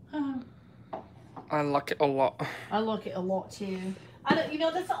 I like it a lot. I like it a lot too. I don't, you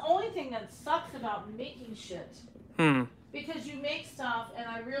know, that's the only thing that sucks about making shit. Because you make stuff, and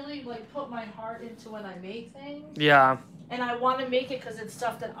I really like put my heart into when I make things. Yeah. And I want to make it because it's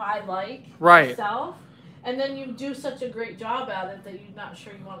stuff that I like myself. And then you do such a great job at it that you're not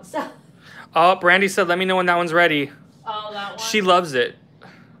sure you want to sell. Oh, Brandy said, let me know when that one's ready. Oh, that one? She loves it.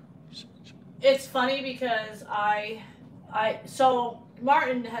 It's funny because so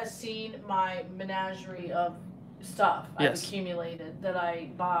Martin has seen my menagerie of stuff I've accumulated that I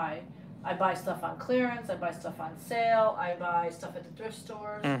buy. I buy stuff on clearance. I buy stuff on sale. I buy stuff at the thrift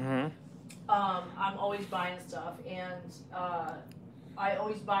stores. Mm-hmm. I'm always buying stuff, and I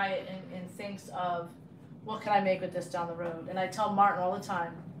always buy it in thinks of, what can I make with this down the road? And I tell Martin all the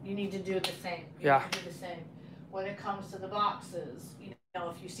time, you need to do the same. You need to do the same. When it comes to the boxes, you know,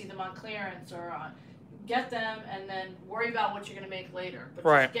 if you see them on clearance or get them and then worry about what you're going to make later. But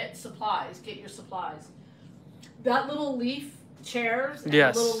just get supplies. Get your supplies. That little leaf chairs and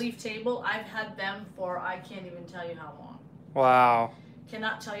the little leaf table, I've had them for I can't even tell you how long. Wow.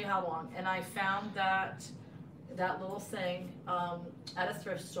 Cannot tell you how long. And I found that little thing at a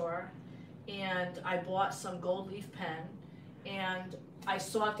thrift store, and I bought some gold leaf pen, and I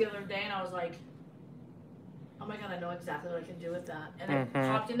saw it the other day, and I was like, oh my God, I know exactly what I can do with that. And it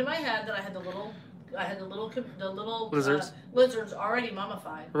popped into my head that I had the little lizards already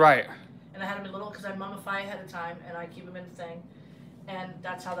mummified. Right. And I had them in little, because I mummify ahead of time, and I keep them in the thing. And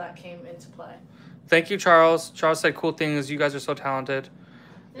that's how that came into play. Thank you, Charles. Charles said cool things. You guys are so talented.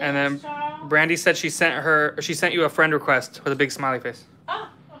 Thanks, and then Charles. Brandy said she sent you a friend request with a big smiley face. Oh,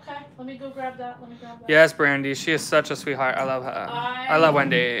 okay. Let me go grab that. Yes, Brandy. She is such a sweetheart. I love her. I love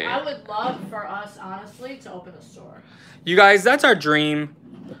Wendy. I would love for us, honestly, to open a store. You guys, that's our dream.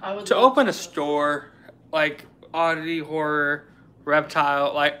 To open a store, like oddity, horror,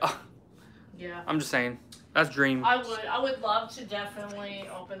 reptile, like. Yeah. I'm just saying. That's dream. I would love to definitely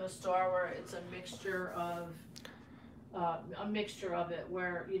open a store where it's a mixture of it,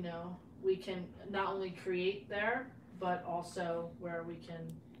 where, you know, we can not only create there, but also where we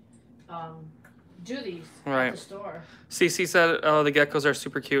can do these at the store. CC said, oh, the geckos are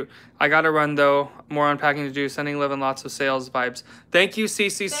super cute. I gotta run though. More unpacking to do. Sending love and lots of sales vibes. Thank you,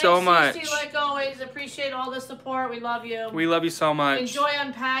 CC, so much. CC, like always. Appreciate all the support. We love you. We love you so much. Enjoy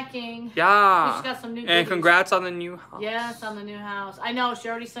unpacking. Yeah. We just got some new And congrats on the new house. Yes, on the new house. I know. She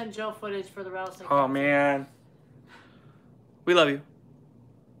already sent Joe footage for the rattlesnake. Oh, man. We love you.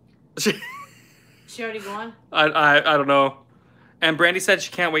 She already gone? I don't know. And Brandy said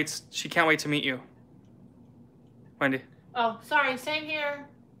she can't wait to meet you. Wendy. Oh, sorry. Same here.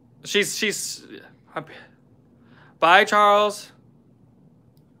 She's bye, Charles.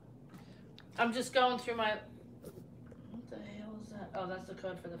 I'm just going through my. What the hell is that? Oh, that's the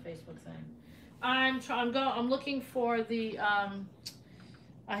code for the Facebook thing. I'm looking for the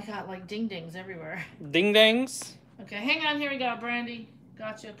I got like ding dings everywhere. Ding dings. Okay, hang on. Here we go, Brandy.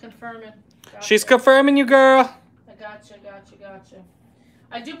 Gotcha. Confirming. Gotcha. She's confirming you, girl. I gotcha.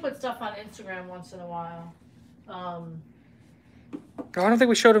 I do put stuff on Instagram once in a while. Oh, I don't think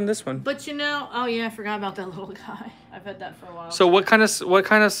we showed him this one. But you know, oh yeah, I forgot about that little guy. I've had that for a while. So what kind of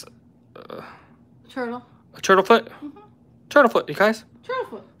turtle? A turtle foot? Mm-hmm. Turtle foot, you guys? Turtle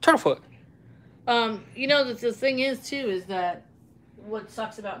foot. Turtle foot. You know, the thing is too is that what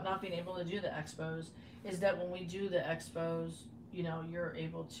sucks about not being able to do the expos is that when we do the expos, you know, you're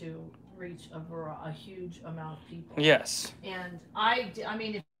able to reach a huge amount of people. Yes. And I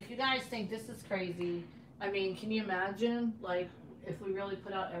mean, if you guys think this is crazy, I mean, can you imagine, like, if we really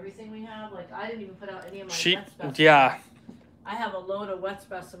put out everything we have? Like, I didn't even put out any of my wet specimens. Yeah. I have a load of wet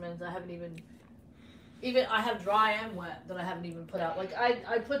specimens. I haven't even I have dry and wet that I haven't even put out. Like,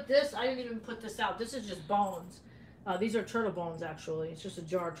 I put this, I didn't even put this out. This is just bones. These are turtle bones, actually. It's just a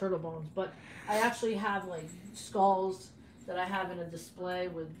jar of turtle bones. But I actually have, like, skulls that I have in a display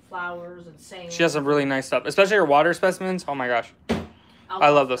with flowers and sand. She has some really nice stuff, especially her water specimens. Oh my gosh. I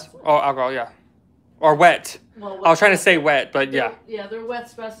love this. Oh, alcohol, yeah. Or wet. Well, I was trying to say wet, but yeah. Yeah, they're wet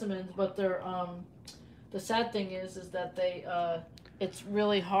specimens, but they're the sad thing is that they it's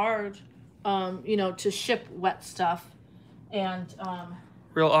really hard you know, to ship wet stuff, and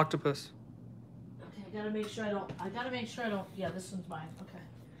Real octopus. okay, I gotta make sure I don't yeah, this one's mine. Okay,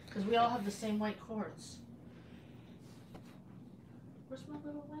 because we all have the same white cords. Where's my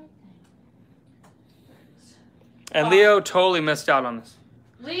little white thing? There it is. And Leo totally missed out on this.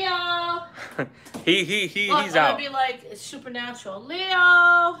 Leo. He's Look, out. I'd be like, it's supernatural.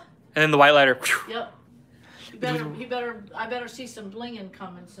 Leo. And then the white lighter. Yep. I better see some blinging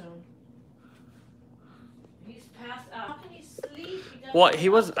coming soon. He's passed out. How can he sleep? Well, he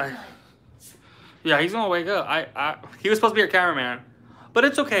was. Yeah, he's gonna wake up. He was supposed to be our cameraman, but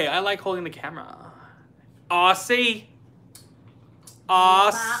it's okay. I like holding the camera. Aussie.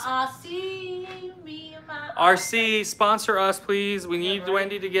 My RC, me and my RC, sponsor us, please. We need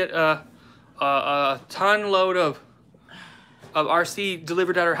Wendy to get a ton load of RC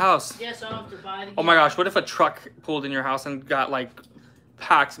delivered at her house. Yes, I'll have to buy it again. Oh my gosh, what if a truck pulled in your house and got like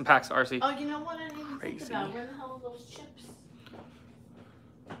packs and packs of RC? Oh, you know what I didn't even think Crazy. about? Where the hell are those chips?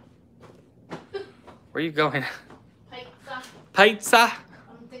 Where you going? Pizza. Pizza. I'm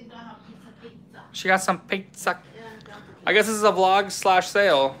thinking I have pizza. She got some pizza. Yeah, I got the I guess this is a vlog /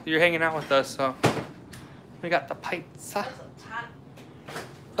 sale. You're hanging out with us, so we got the pizza. That's a tot.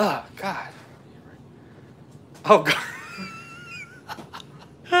 Oh God. Oh God.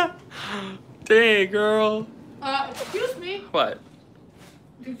 Dang, girl. Excuse me. What?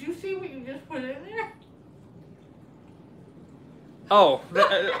 Did you see what you just put in there? Oh,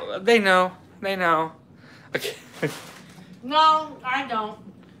 they know. They know. Okay. No, I don't.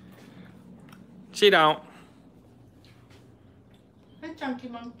 She don't. Hey, chunky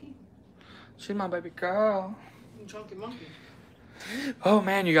monkey. She's my baby girl. Chunky monkey. Oh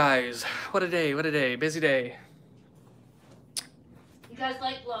man, you guys. What a day. What a day. Busy day. You guys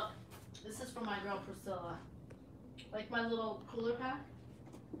look, this is for my girl Priscilla. Like my little cooler pack?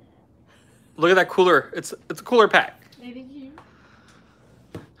 Look at that cooler. It's a cooler pack. Ain't it cute?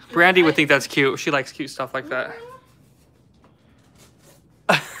 Brandy would think that's cute. She likes cute stuff like that.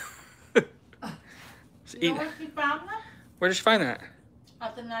 You know where she found that? Where did she find that?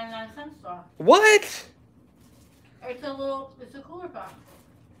 At the 99-cent store. What? It's a cooler pack.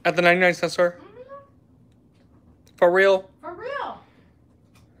 At the 99-cent store? Mm-hmm. For real? For real.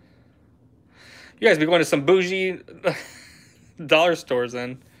 You guys be going to some bougie dollar stores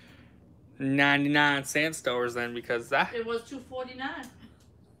then. 99-cent stores then, because that. It was $2.49.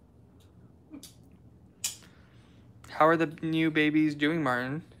 How are the new babies doing,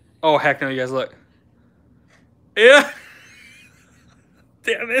 Martin? Oh, heck no, you guys look. Yeah.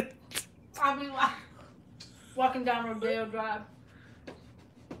 Damn it. I'll be walking down Rodeo Drive.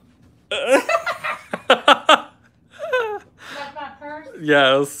 That's That's my purse.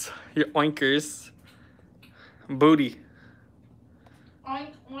 Yes. Your oinkers. Booty.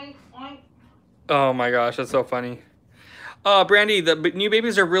 Oink, oink, oink. Oh my gosh, that's so funny. Brandy, the new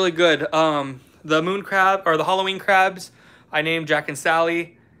babies are really good. The moon crab, or the Halloween crabs, I named Jack and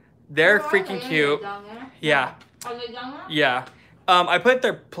Sally. They're Oh, freaking okay, cute. down there. Yeah. Are they down there? Yeah. I put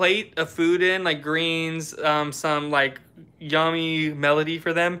their plate of food in, like greens, some like yummy melody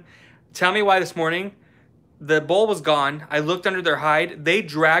for them. Tell me why this morning the bowl was gone. I looked under their hide. They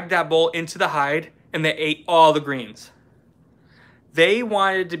dragged that bowl into the hide and they ate all the greens. They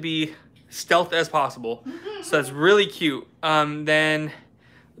wanted to be stealth as possible. So that's really cute. Then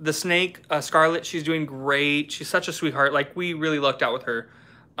the snake, Scarlet, she's doing great. She's such a sweetheart. Like, we really lucked out with her.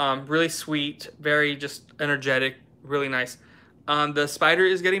 Really sweet, very just energetic, really nice. The spider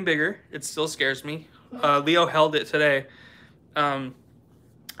is getting bigger. It still scares me. Leo held it today.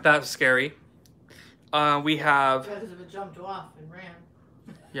 That's scary. We have... Because if it jumped off and ran.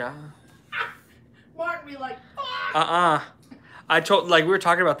 Yeah. Martin be like, fuck! I told, like, we were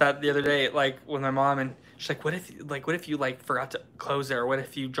talking about that the other day, like, with my mom, and she's like, what if you, like, forgot to close it, or what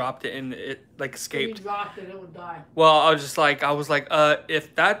if you dropped it and it, like, escaped? If you dropped it, it would die. Well, I was like,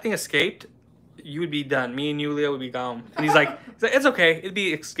 if that thing escaped, you would be done. Me and you, Leo, would be gone. And he's like, it's okay. It'd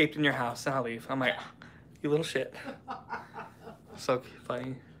be escaped in your house, and I'll leave. I'm like, you little shit. So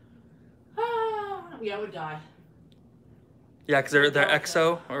funny. Yeah, it would die. Yeah, because they're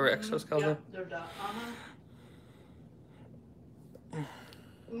exo, or exoskeleton. Yep, they're done.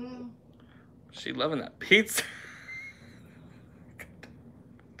 She loving that pizza.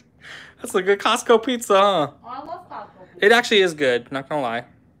 That's a good Costco pizza, huh? Oh, I love Costco pizza. It actually is good, not gonna lie.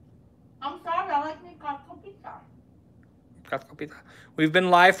 I'm sorry, I like me Costco pizza. Costco pizza. We've been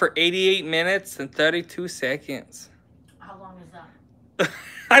live for 88 minutes and 32 seconds. How long is that?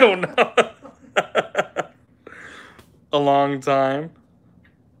 I don't know. A long time.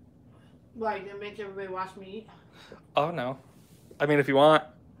 Why, you gonna make everybody watch me eat? Oh no. I mean, if you want.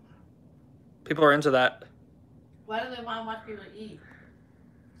 People are into that. Why do they want to watch people eat?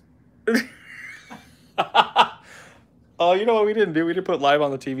 Oh, you know what we didn't do? We didn't put live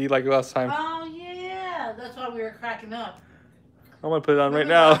on the TV like last time. Oh, yeah. That's why we were cracking up. I'm going to put it on right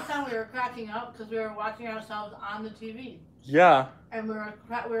Remember now. Last time we were cracking up because we were watching ourselves on the TV. Yeah. And we were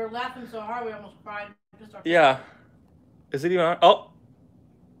laughing so hard we almost cried. Yeah. Is it even on? Oh.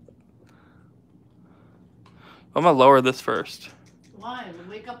 I'm going to lower this first. Why?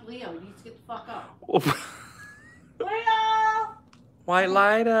 Wake up Leo. He needs to get the fuck up. Leo! White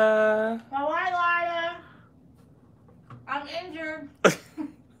lighter. My white lighter. I'm injured.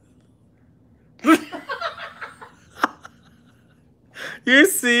 You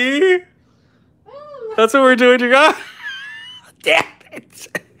see? That's what we're doing, you guys. Damn it.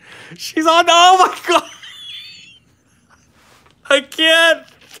 She's on. Oh my god. I can't.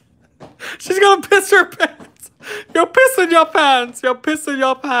 She's gonna piss her pants. You're pissing your pants. You're pissing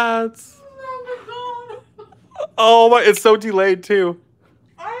your pants. Oh my god. Oh my, it's so delayed too.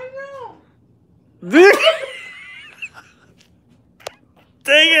 I know.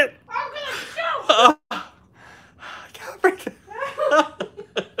 Dang it. I'm gonna show. I can't break it.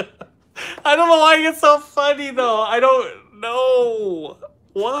 I don't know why it's so funny though. I don't know.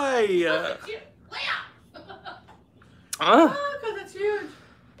 Why? It's huge. Huh? Because it's huge.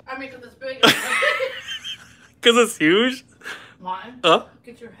 I mean, because it's big. Because it's huge? Mine. Huh?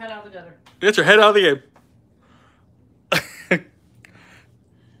 Get your head out of the gutter. Get your head out of the game.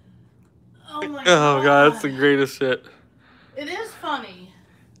 Oh my Oh god, that's the greatest shit. It is funny.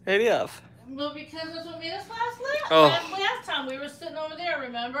 It is. Well, because that's what made us Oh. last time. We were sitting over there,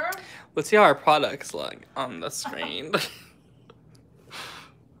 remember? Let's see how our products look on the screen.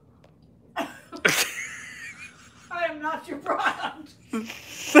 I am not your product.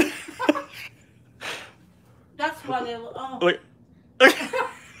 That's why they. Oh. Like,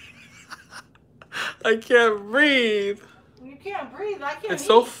 I can't breathe. You can't breathe. I can't. It's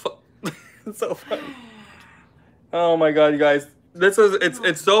so it's so funny. Oh my god, you guys.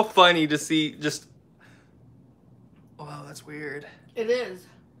 It's so funny to see just. Wow, that's weird. It is.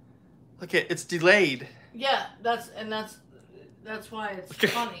 Look it's delayed. Yeah, that's why it's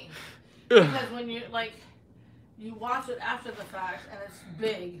funny. Because when you you watch it after the fact and it's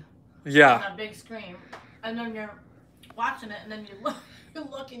big. Yeah. On a big screen, and then you're watching it, and then you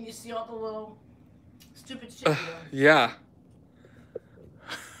look and you see all the little stupid shit. Yeah.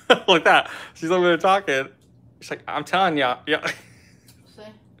 Like that. She's over there talking. She's like, I'm telling ya. Yeah. See?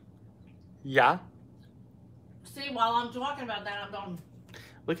 Yeah. See, while I'm talking about that, I'm going.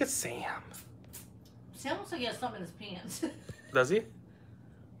 Look at Sam. Sam looks like he has something in his pants. Does he?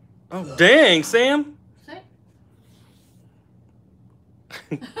 Oh, dang, Sam. See?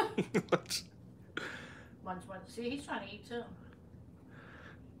 Munch. See, he's trying to eat too.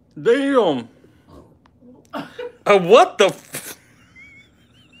 Damn. What the f-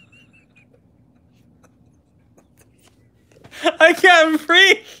 I can't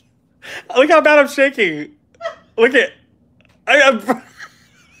breathe. Look how bad I'm shaking. Look at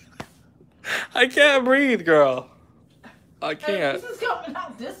I can't breathe, girl. I can't. This is coming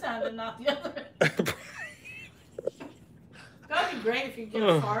out this end and not the other end. That'd be great if you get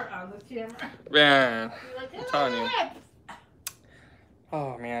a fart on the camera. Man. You're like, I'm telling you.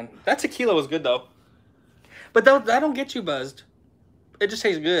 Oh man, that tequila was good though. But that don't get you buzzed. It just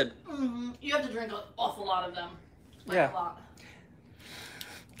tastes good. Mm-hmm. You have to drink an awful lot of them. Yeah. A lot.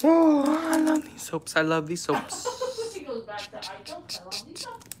 Oh, I love these soaps. I love these soaps. She goes back to I love these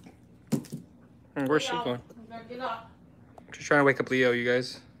soaps. And where's she going? Get up. She's trying to wake up Leo, you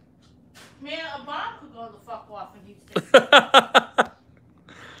guys. Man, a bomb could go the fuck off and he's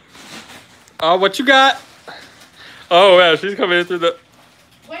Oh, what you got? Oh, yeah, she's coming in through the...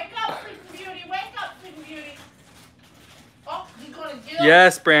 Wake up, Sleeping Beauty. Wake up, Sleeping Beauty. Oh, he's going to get up.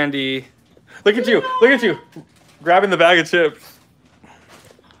 Yes, Brandy. Look at you. Look at you. Grabbing the bag of chips.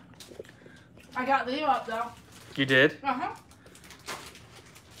 I got Leo up, though. You did? Uh-huh.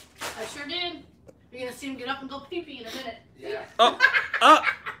 I sure did. You're going to see him get up and go pee-pee in a minute. Yeah.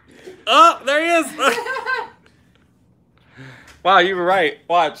 Oh, there he is. Wow, you were right.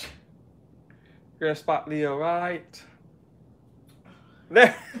 Watch. You're going to spot Leo right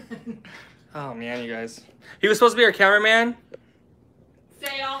there. Oh, man, you guys. He was supposed to be our cameraman.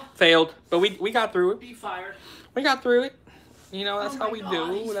 Fail. Failed. But we got through it. Be fired. We got through it. You know, that's Oh how my we God,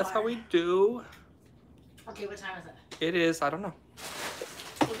 do. he's That's how fired. we do. Okay, what time is it? It is, I don't know.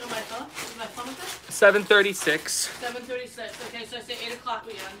 Look at my phone. Is my phone with it? 7:36. 7:36. Okay, so I say 8 o'clock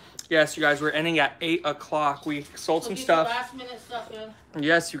we end. Yes, you guys, we're ending at 8 o'clock. We sold some Get the stuff. last minute stuff in.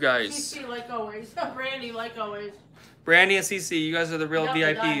 Yes, you guys. CC like always. Brandy like always. Brandy and CC, you guys are the real Yep, the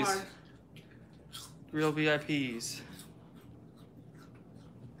VIPs. diehards. Real VIPs.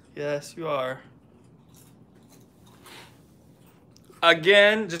 Yes, you are.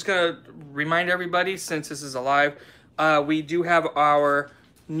 Again, just gonna remind everybody, since this is a live, we do have our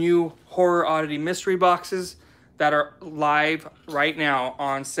new Horror Oddity mystery boxes that are live right now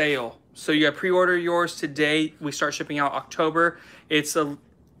on sale. So you have pre-order yours today. We start shipping out October. It's a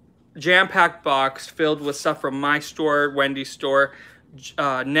jam-packed box filled with stuff from my store, Wendy's store,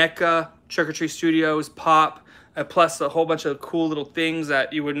 NECA, Trick or Treat Studios, Pop, plus a whole bunch of cool little things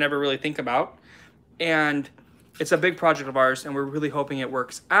that you would never really think about. And it's a big project of ours, and we're really hoping it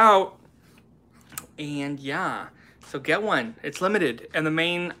works out. And yeah, So get one. It's limited. And the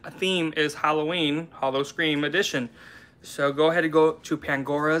main theme is Halloween, Hollow Scream Edition. So go ahead and go to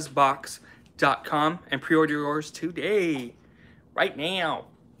pangorasbox.com and pre-order yours today. Right now.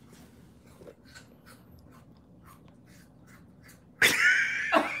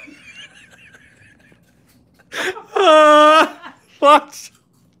 What?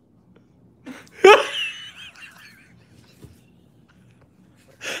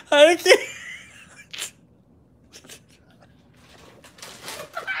 I can't.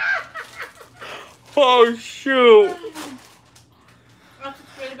 Oh shoot. That's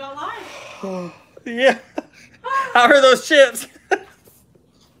what's great about life. Yeah. How are those chips?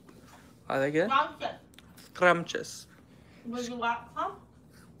 Are they good? Nonsense. Scrumptious. Would you want some?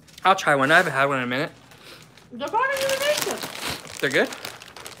 I'll try one. I haven't had one in a minute. They're part of the nation. They're good?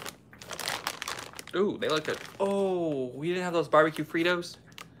 Ooh, they look good. Oh, we didn't have those barbecue Fritos?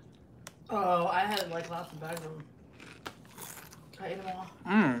 Oh, I had like lots of bags of them. I ate them all.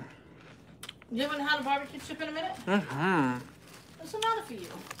 Mmm. You haven't had a barbecue chip in a minute? Mm-hmm. What's the matter for you?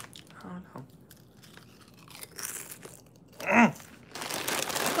 I don't know.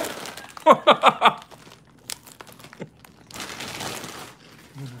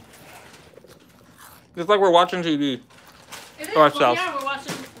 It's like we're watching TV. It is. Ourselves. Well, yeah,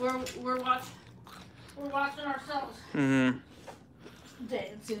 we're watching ourselves Mm-hmm.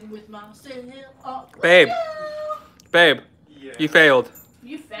 dancing with myself. Oh, Babe. yeah. Babe, Yeah. you failed.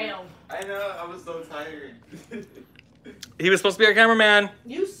 You failed. I know. I was so tired. He was supposed to be our cameraman.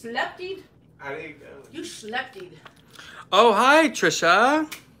 You slept-ed. I didn't go. You slept-ed. Oh, hi,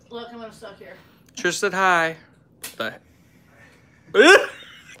 Trisha. Look, I'm gonna stuck here. Trish said hi. But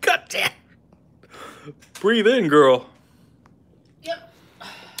God damn. Breathe in, girl. Yep.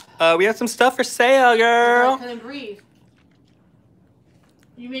 We have some stuff for sale, I girl. couldn't breathe.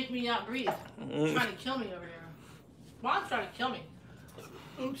 You make me not breathe. You're trying to kill me over here. Mom's trying to kill me.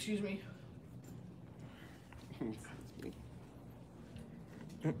 Oh, excuse me.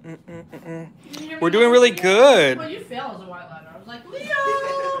 We're doing really good. Well, you fail as a white ladder. I was like, Leo!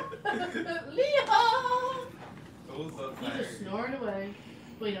 Leo! I was so He tired. was snoring away.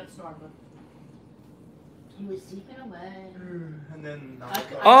 Well, he not snoring, but he was sleeping away. And then.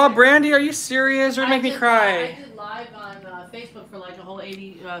 Oh, Brandy, are you serious? You're making me I cry. did live on Facebook for like a whole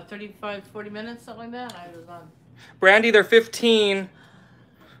 35, 40 minutes, something like that. I was on. Brandy, they're 15.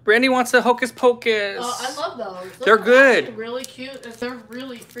 Brandy wants the Hocus Pocus. Oh, I love those. They're good. actually really cute. They're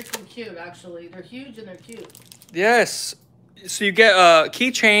really freaking cute, actually. They're huge and they're cute. Yes. So you get a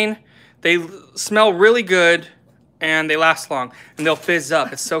keychain. They smell really good, and they last long, and they'll fizz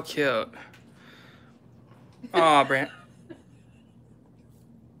up. It's so cute. Aw, Brand.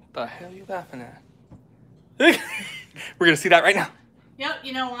 The hell are you laughing at? We're gonna see that right now. Yep,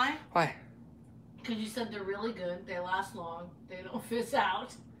 you know why? Why? Because you said they're really good. They last long. They don't fizz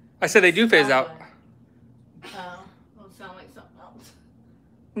out. I said they do fizz Smell out. good. Oh, it'll sound like something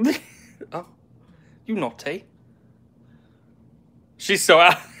else. Oh, you naughty. She's so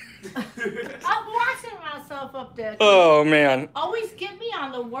out. I'm watching myself up there. Oh man. Always get me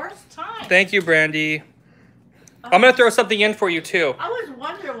on the worst time. Thank you, Brandy. I'm gonna throw something in for you too. I was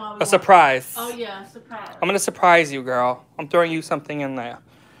wondering why we A surprise. Oh yeah, surprise. I'm gonna surprise you, girl. I'm throwing you something in there.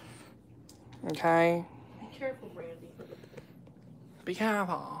 Okay. Be careful, Brandy. Be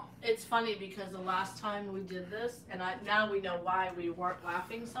careful. It's funny because the last time we did this, and now we know why we weren't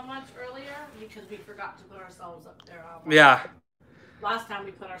laughing so much earlier, because we forgot to put ourselves up there on live. Yeah. Last time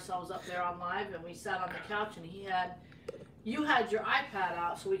we put ourselves up there on live, and we sat on the couch, and you had your iPad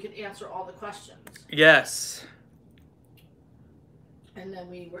out so we could answer all the questions. Yes. And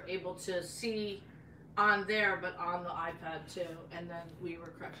then we were able to see on there, but on the iPad too, and then we were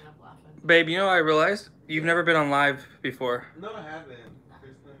cracking up laughing. Babe, you know what I realized? You've never been on live before. No, I haven't.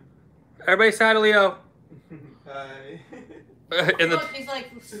 First time. Everybody say hi to Leo. Hi. In the... Look, he's like,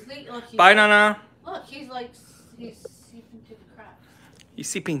 sleep. Look, he's Bye, Nana. Look, he's like, he's seeping through the cracks. You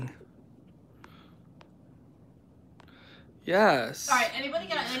seeping. Yes. All right, anybody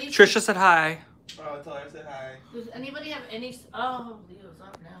got any? Trisha said hi. Oh, tell her I said hi. Does anybody have any? Oh, Leo's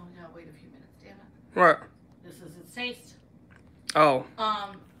up now. We gotta wait a few minutes. Damn it. What? This is its taste. Oh.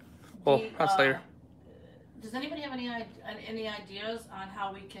 Well, the, that's later. Does anybody have any ideas on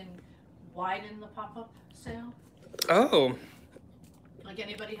how we can widen the pop-up sale? Oh. Like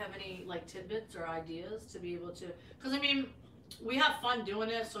anybody have any like tidbits or ideas to be able to? Because I mean, we have fun doing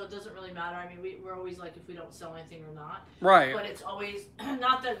it, so it doesn't really matter. I mean, we're always like if we don't sell anything or not. Right. But it's always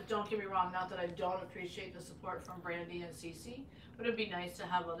not that. Don't get me wrong. Not that I don't appreciate the support from Brandy and Cece, but it'd be nice to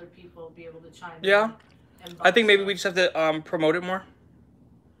have other people be able to chime in. Yeah. And I think maybe stuff. we just have to promote it more.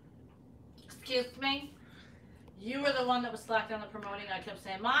 Excuse me. You were the one that was slacked on the promoting. I kept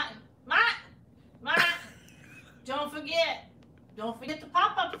saying, Martin, don't forget the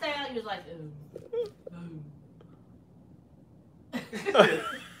pop-up sale. He was like,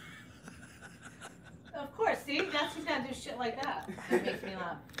 Of course, see, that's who's gonna do shit like that. It makes me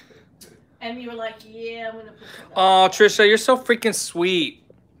laugh. And you were like, yeah, I'm gonna put some. Oh, Trisha, you're so freaking sweet.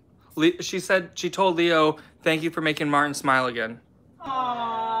 She told Leo, thank you for making Martin smile again.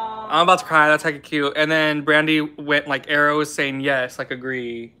 Aww. I'm about to cry. That's like cute. And then Brandy went like arrows saying yes, like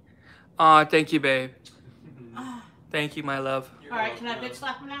agree. Aw, thank you, babe. Thank you, my love. All right, can I bitch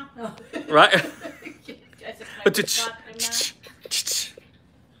slap him now? No. Right?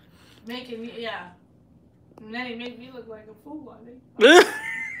 Making me, yeah. And then he made me look like a fool on me.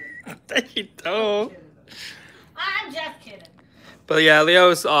 You don't. I'm just kidding. But yeah, Leo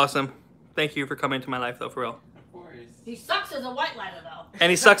is awesome. Thank you for coming into my life, though, for real. Of course. He sucks as a white lighter, though. And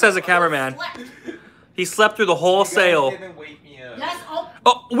he sucks as a cameraman. He slept through the whole sale. Didn't wake me up. Yes,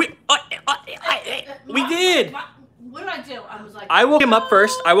 Oh, we did. What did I do? I was like, I woke him up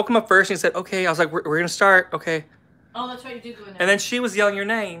first. And he said, okay. I was like, we're going to start. Okay. Oh, that's right, you did go in there. And then she was yelling your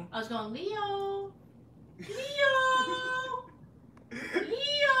name. I was going, Leo.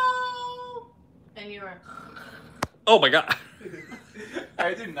 And you were. Oh, my God.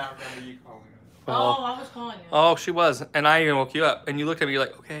 I did not remember you calling me. Oh, I was calling you. Oh, she was. And I even woke you up. And you looked at me, you're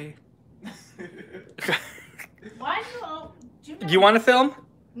like, okay. Why do you Do you want to film?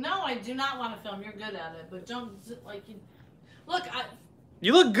 No, I do not want to film. You're good at it, but don't like you. Look,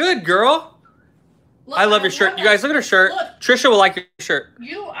 You look good, girl. I love your shirt. You guys, look at her shirt. Look. Trisha will like your shirt.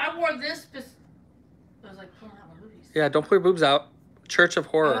 I wore this. I was like pulling out my boobies. Yeah, don't pull your boobs out. Church of I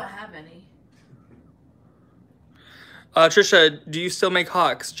Horror. don't have any. Trisha, do you still make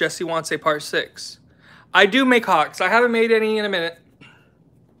hawks? Jesse wants a part 6. I do make hawks. I haven't made any in a minute.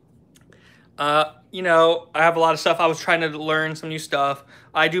 You know, I have a lot of stuff. I was trying to learn some new stuff.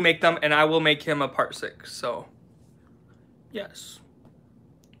 I do make them, and I will make him a part 6. So, yes.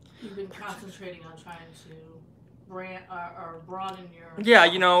 You've been concentrating on trying to broaden your. Yeah,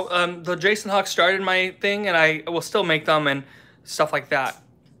 you know, the Jason Hawk started my thing, and I will still make them and stuff like that.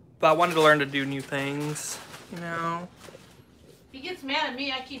 But I wanted to learn to do new things, you know. He gets mad at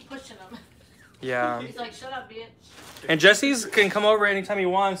me. I keep pushing him. Yeah. He's like, "Shut up, bitch." And Jesse's can come over anytime he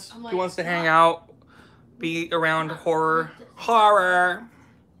wants. I'm like, He wants to hang "Stop." out, be around horror. Horror.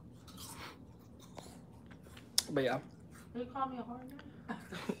 But yeah. You call me a horror guy?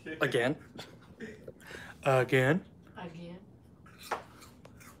 Again. Again. Again.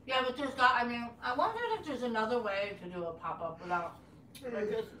 Yeah, but I wonder if there's another way to do a pop-up without,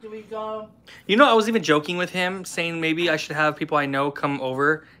 do we go? You know, I was even joking with him, saying maybe I should have people I know come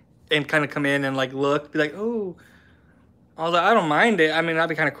over and kind of come in and like look, be like, oh. I was like, I don't mind it. I mean, that'd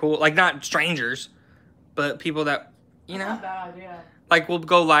be kind of cool. Like, not strangers, but people that, you know. Not a bad idea. Like, we'll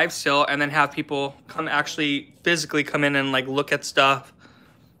go live still and then have people come actually physically come in and like look at stuff.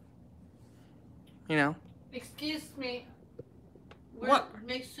 You know. Excuse me. What?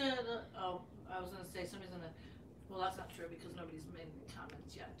 Make sure that. Oh, I was gonna say somebody's gonna. Well, that's not true because nobody's made any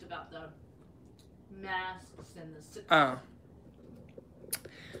comments yet about the masks and the. Oh.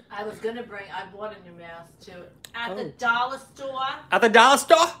 I was gonna bring. I bought a new mask too at the dollar store. At the dollar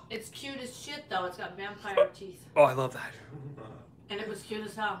store? It's cute as shit though. It's got vampire teeth, Oh, I love that. and it was cute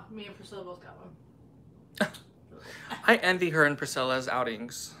as hell. Me and Priscilla both got one. I envy her and Priscilla's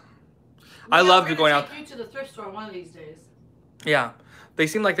outings. I love going out. Take you to the thrift store one of these days. Yeah. They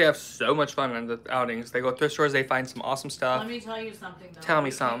seem like they have so much fun in the outings. They go to thrift stores, they find some awesome stuff. Let me tell you something though. Tell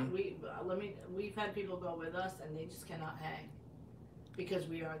me something. We've had people go with us and they just cannot hang because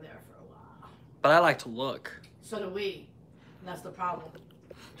we are there for a while. But I like to look. So do we. And that's the problem.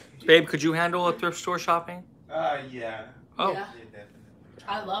 Babe, could you handle a thrift store shopping? Yeah. Oh. Yeah. Yeah, definitely.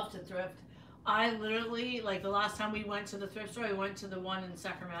 I love to thrift. I literally, like the last time we went to the thrift store, we went to the one in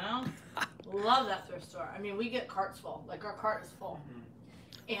Sacramento. Love that thrift store. I mean, we get carts full. Like our cart is full.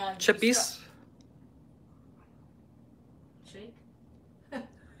 And Chippies? Shake?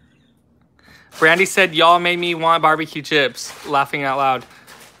 Brandy said, y'all made me want barbecue chips. Laughing out loud.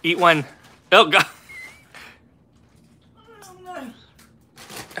 Eat one. Oh, God.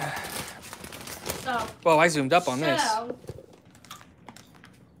 So, Whoa, I zoomed up on this.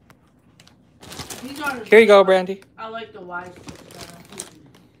 these are Here you go, Brandy. I like the Wise.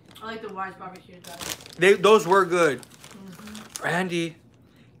 I like the Wise barbecue guys. Those were good. Brandy,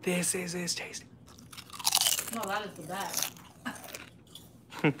 this is tasty. No, that is the best.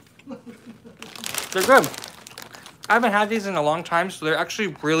 They're good. I haven't had these in a long time, so they're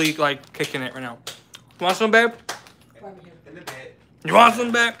actually really, like, kicking it right now. You want some, babe? Barbecue. In a bit. You want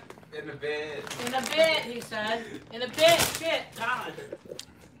some, babe? In In a bit. In a bit, he said. In a bit. Shit. God.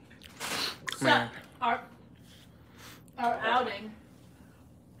 So, Man. our outing,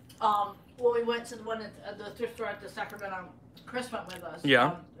 when we went to the one at the thrift store at the Sacramento, Chris went with us.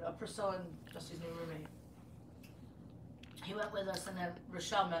 Yeah. Priscilla and Jesse's new roommate. He went with us, and then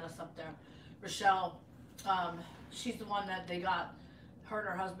Rochelle met us up there. Rochelle, she's the one that they got, her and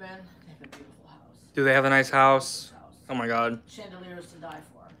her husband. They have a beautiful house. Do they have a nice house? Oh my God. Chandeliers to die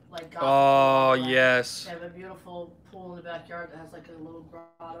for. Like Oh, Gothic, yes. They have a beautiful pool in the backyard that has like a little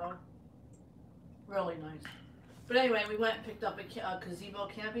grotto. Really nice. But anyway, we went and picked up a gazebo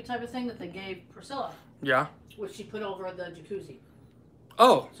canopy type of thing that they gave Priscilla, Yeah. which she put over the jacuzzi.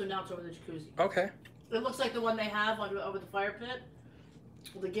 Oh, So now it's over the jacuzzi. okay. It looks like the one they have over the fire pit.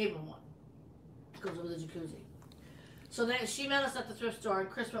 Well, they gave them one. It goes over the jacuzzi. So then she met us at the thrift store, and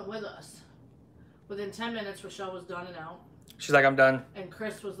Chris went with us. Within 10 minutes, Rochelle was done and out. She's like, I'm done. And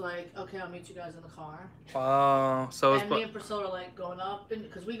Chris was like, okay, I'll meet you guys in the car. Wow. So it's And me and Priscilla are like going up, and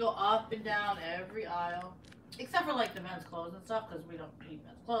because we go up and down every aisle, except for like the men's clothes and stuff, because we don't need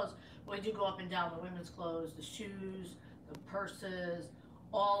men's clothes. But we do go up and down the women's clothes, the shoes, the purses,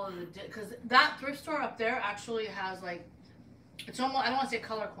 all of the, because that thrift store up there actually has like, it's almost, I don't want to say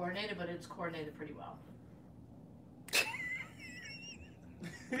color coordinated, but it's coordinated pretty well.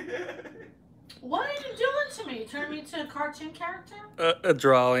 What are you doing to me? You turn me into a cartoon character? a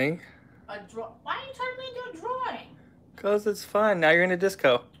drawing. Why are you turning me into a drawing? Because it's fun. Now you're in a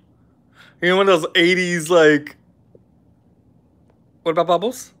disco. You're in one of those 80s, like... What about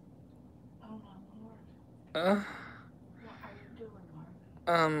Bubbles? Oh my lord. What are you doing,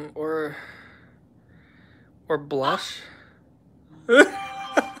 Mark? Or blush. Oh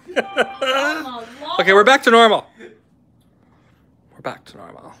my lord. Okay, we're back to normal. We're back to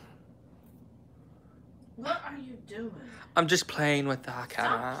normal. What are you doing? I'm just playing with the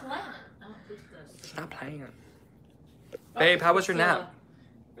camera. Stop playing. Oh, who's this? Stop playing. Babe, how was your nap?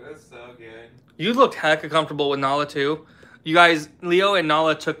 It was so good. You looked hecka comfortable with Nala too. You guys, Leo and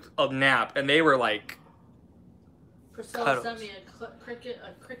Nala took a nap, and they were like, Priscilla cuddles. sent me a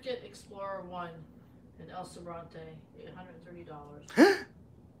Cricket Explorer 1 in El Sobrante, $830.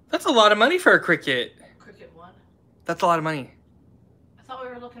 that's a lot of money for a Cricket. Cricket 1? That's a lot of money. I thought we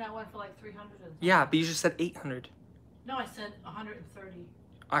were looking at one for like 300. Yeah, but you just said 800. No, I said 130.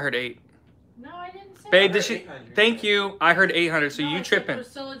 I heard 8. No, I didn't say Babe, that. did she? Thank you. I heard 800, so No, you I said tripping.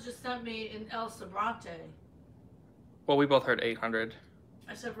 Priscilla just sent me in El Sobrante. Well, we both heard 800.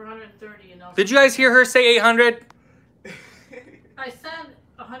 I said for 130 in El Did you guys hear her say 800? I said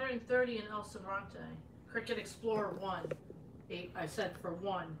 130 in El Sobrante. Cricket Explorer 1. I said for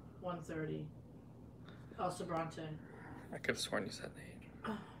 130. El Sobrante. I could have sworn you said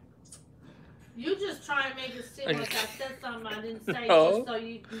 8. You just try and make it seem like I said something I didn't say No. just so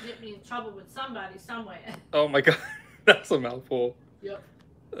you can get me in trouble with somebody somewhere. Oh my god, that's a mouthful. Yep.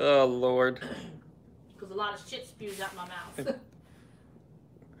 Oh lord. Because a lot of shit spews out my mouth.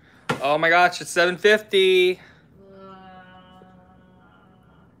 Oh my gosh, it's 7:50.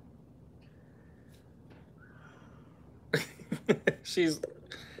 She's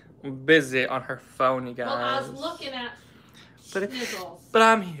busy on her phone, you guys. Well, I was looking at But Snizzles. But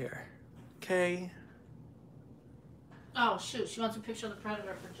I'm here. Okay. Oh, shoot. She wants a picture of the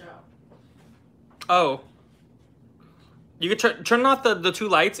Predator for Joe. Oh. You could turn off the two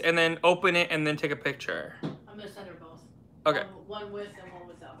lights and then open it and then take a picture. I'm going to send her both. Okay. One with and one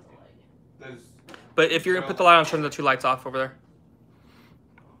without the light. But if you're gonna put the light on, turn the two lights off over there.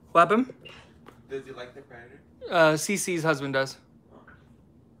 What happened? Does he like the Predator? CC's husband does.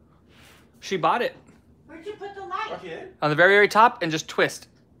 She bought it Where'd you put the light? Oh, he did? on the very, very top and just twist.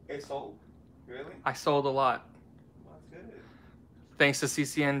 It sold? Really? I sold a lot. That's good. Thanks to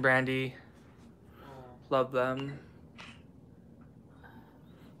CC and Brandy. Love them.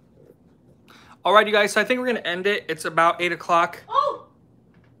 All right, you guys. So I think we're gonna end it. It's about 8 o'clock. Oh!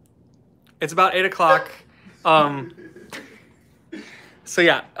 It's about 8 o'clock. So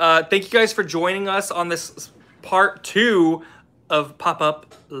yeah, thank you guys for joining us on this part 2 of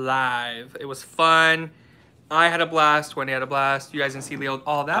Pop-Up Live. It was fun. I had a blast. Wendy had a blast. You guys didn't see Leo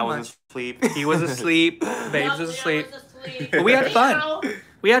all that I much. was asleep. He was asleep. Babes was asleep. asleep. But we had fun. Leo,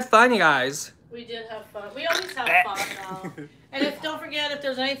 We had fun, you guys. We did have fun. We always have fun, though. And don't forget, if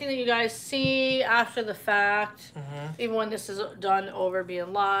there's anything that you guys see after the fact, even when this is done over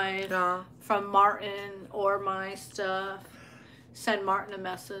being live, Yeah. from Martin or my stuff, send Martin a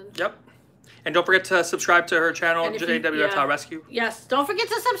message. Yep. And don't forget to subscribe to her channel, And if you- JW yeah. Reptile Rescue. Yes, don't forget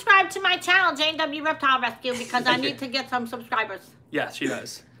to subscribe to my channel, JW Reptile Rescue, because I need to get some subscribers. Yes, she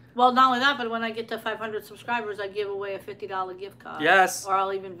does. Well, not only that, but when I get to 500 subscribers, I give away a $50 gift card. Yes. Or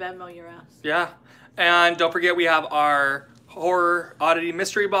I'll even Venmo your ass. Yeah. And don't forget, we have our horror oddity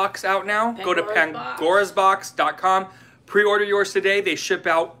mystery box out now. Go to pangorasbox.com. Pre-order yours today. They ship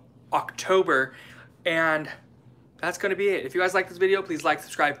out October. And that's going to be it. If you guys like this video, please like,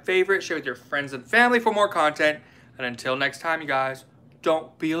 subscribe, favorite, share with your friends and family for more content. And until next time, you guys,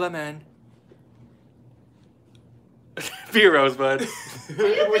 don't be a lemon. Be a rosebud.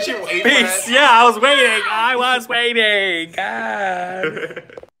 What you waiting Peace. Yeah, I was waiting.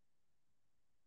 God.